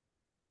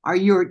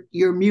 You're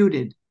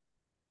muted.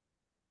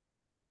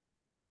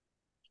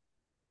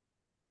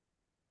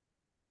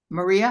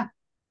 Maria?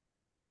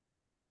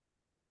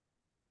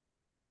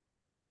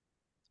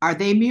 Are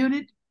they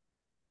muted?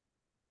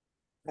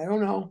 I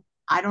don't know.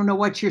 I don't know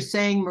what you're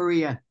saying,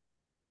 Maria.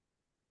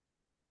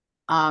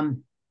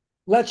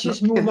 Let's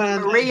just move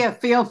on. Maria,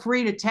 feel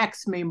free to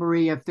text me,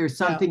 Maria, if there's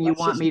something you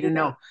want me to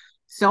know.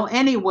 So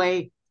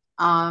anyway,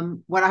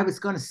 what I was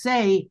going to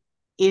say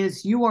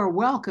is you are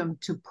welcome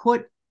to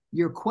put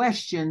your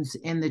questions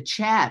in the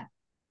chat,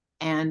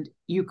 and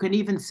you can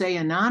even say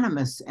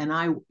anonymous, and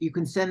you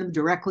can send them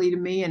directly to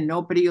me and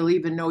nobody will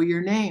even know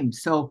your name.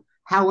 So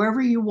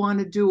however you want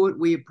to do it,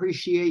 we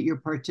appreciate your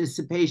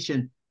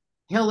participation.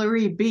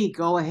 Hillary B.,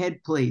 go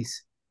ahead,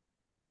 please.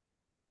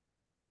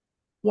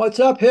 What's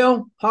up,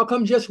 Hill? How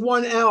come just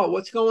one L?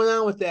 What's going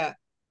on with that?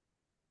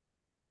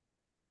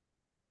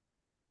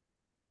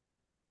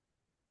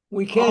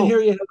 We can't hear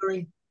you,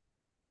 Hillary.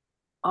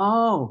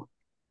 Oh,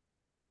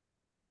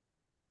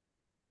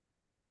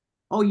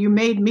 you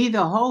made me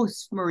the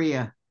host,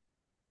 Maria.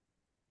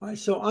 All right,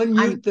 so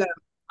unmute them.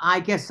 I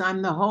guess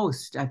I'm the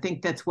host. I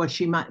think that's what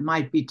she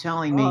might be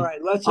telling me. All right,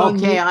 let's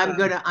okay,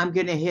 unmute I'm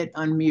gonna hit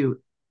unmute.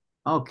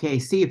 Okay,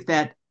 see if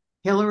that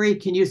Hillary,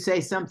 can you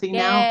say something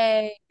now?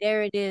 Yay,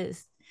 there it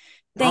is.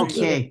 Thank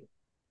you.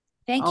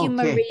 Thank you,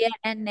 Maria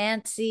and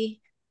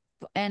Nancy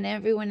and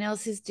everyone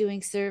else who's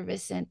doing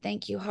service. And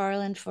thank you,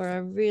 Harlan, for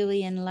a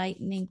really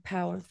enlightening,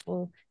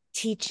 powerful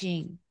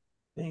teaching.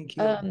 Thank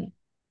you.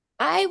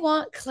 I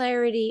want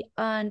clarity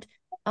on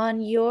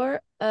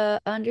your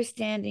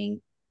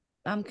understanding.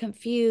 I'm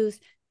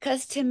confused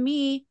because to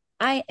me,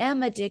 I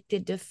am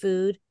addicted to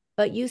food,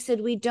 but you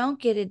said we don't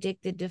get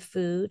addicted to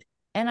food.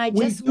 And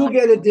we do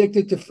get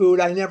addicted to food.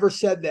 I never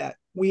said that.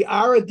 We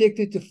are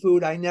addicted to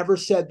food. I never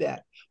said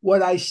that.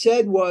 What I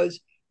said was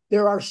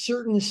there are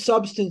certain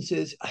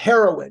substances,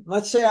 heroin.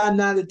 Let's say I'm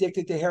not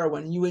addicted to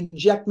heroin and you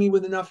inject me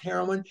with enough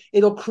heroin,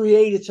 it'll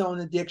create its own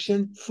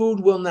addiction. Food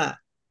will not.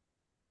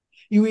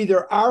 You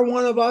either are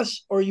one of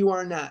us or you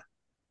are not.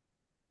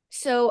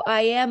 So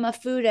I am a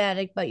food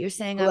addict, but you're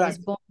saying Correct. I was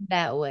born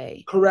that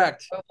way.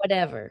 Correct. Or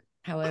whatever.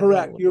 However.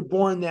 Correct. You're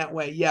born that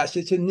way. Yes.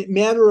 It's a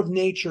matter of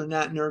nature,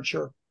 not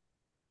nurture.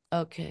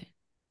 Okay.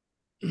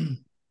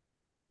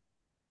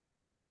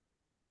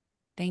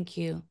 Thank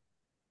you.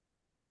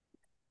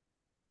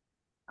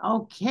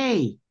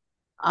 Okay.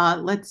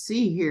 Let's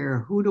see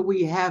here. Who do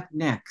we have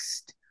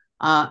next?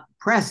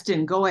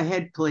 Preston, go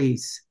ahead,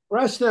 please.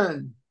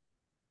 Preston.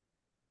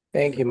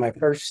 Thank you. My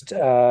first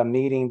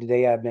meeting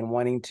today I've been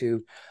wanting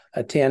to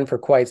attend for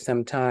quite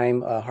some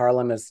time.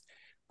 Harlan is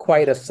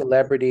quite a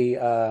celebrity.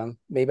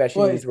 Maybe I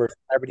shouldn't use the word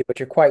celebrity, but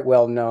you're quite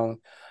well known.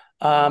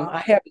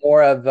 I have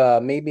more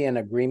of maybe an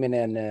agreement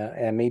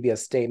and maybe a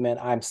statement.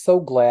 I'm so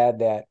glad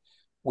that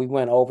we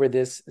went over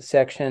this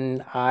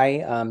section.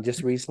 I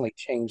just recently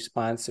changed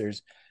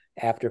sponsors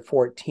after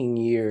 14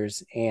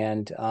 years,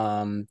 and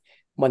one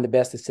of the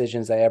best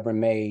decisions I ever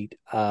made.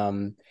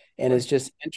 And it's just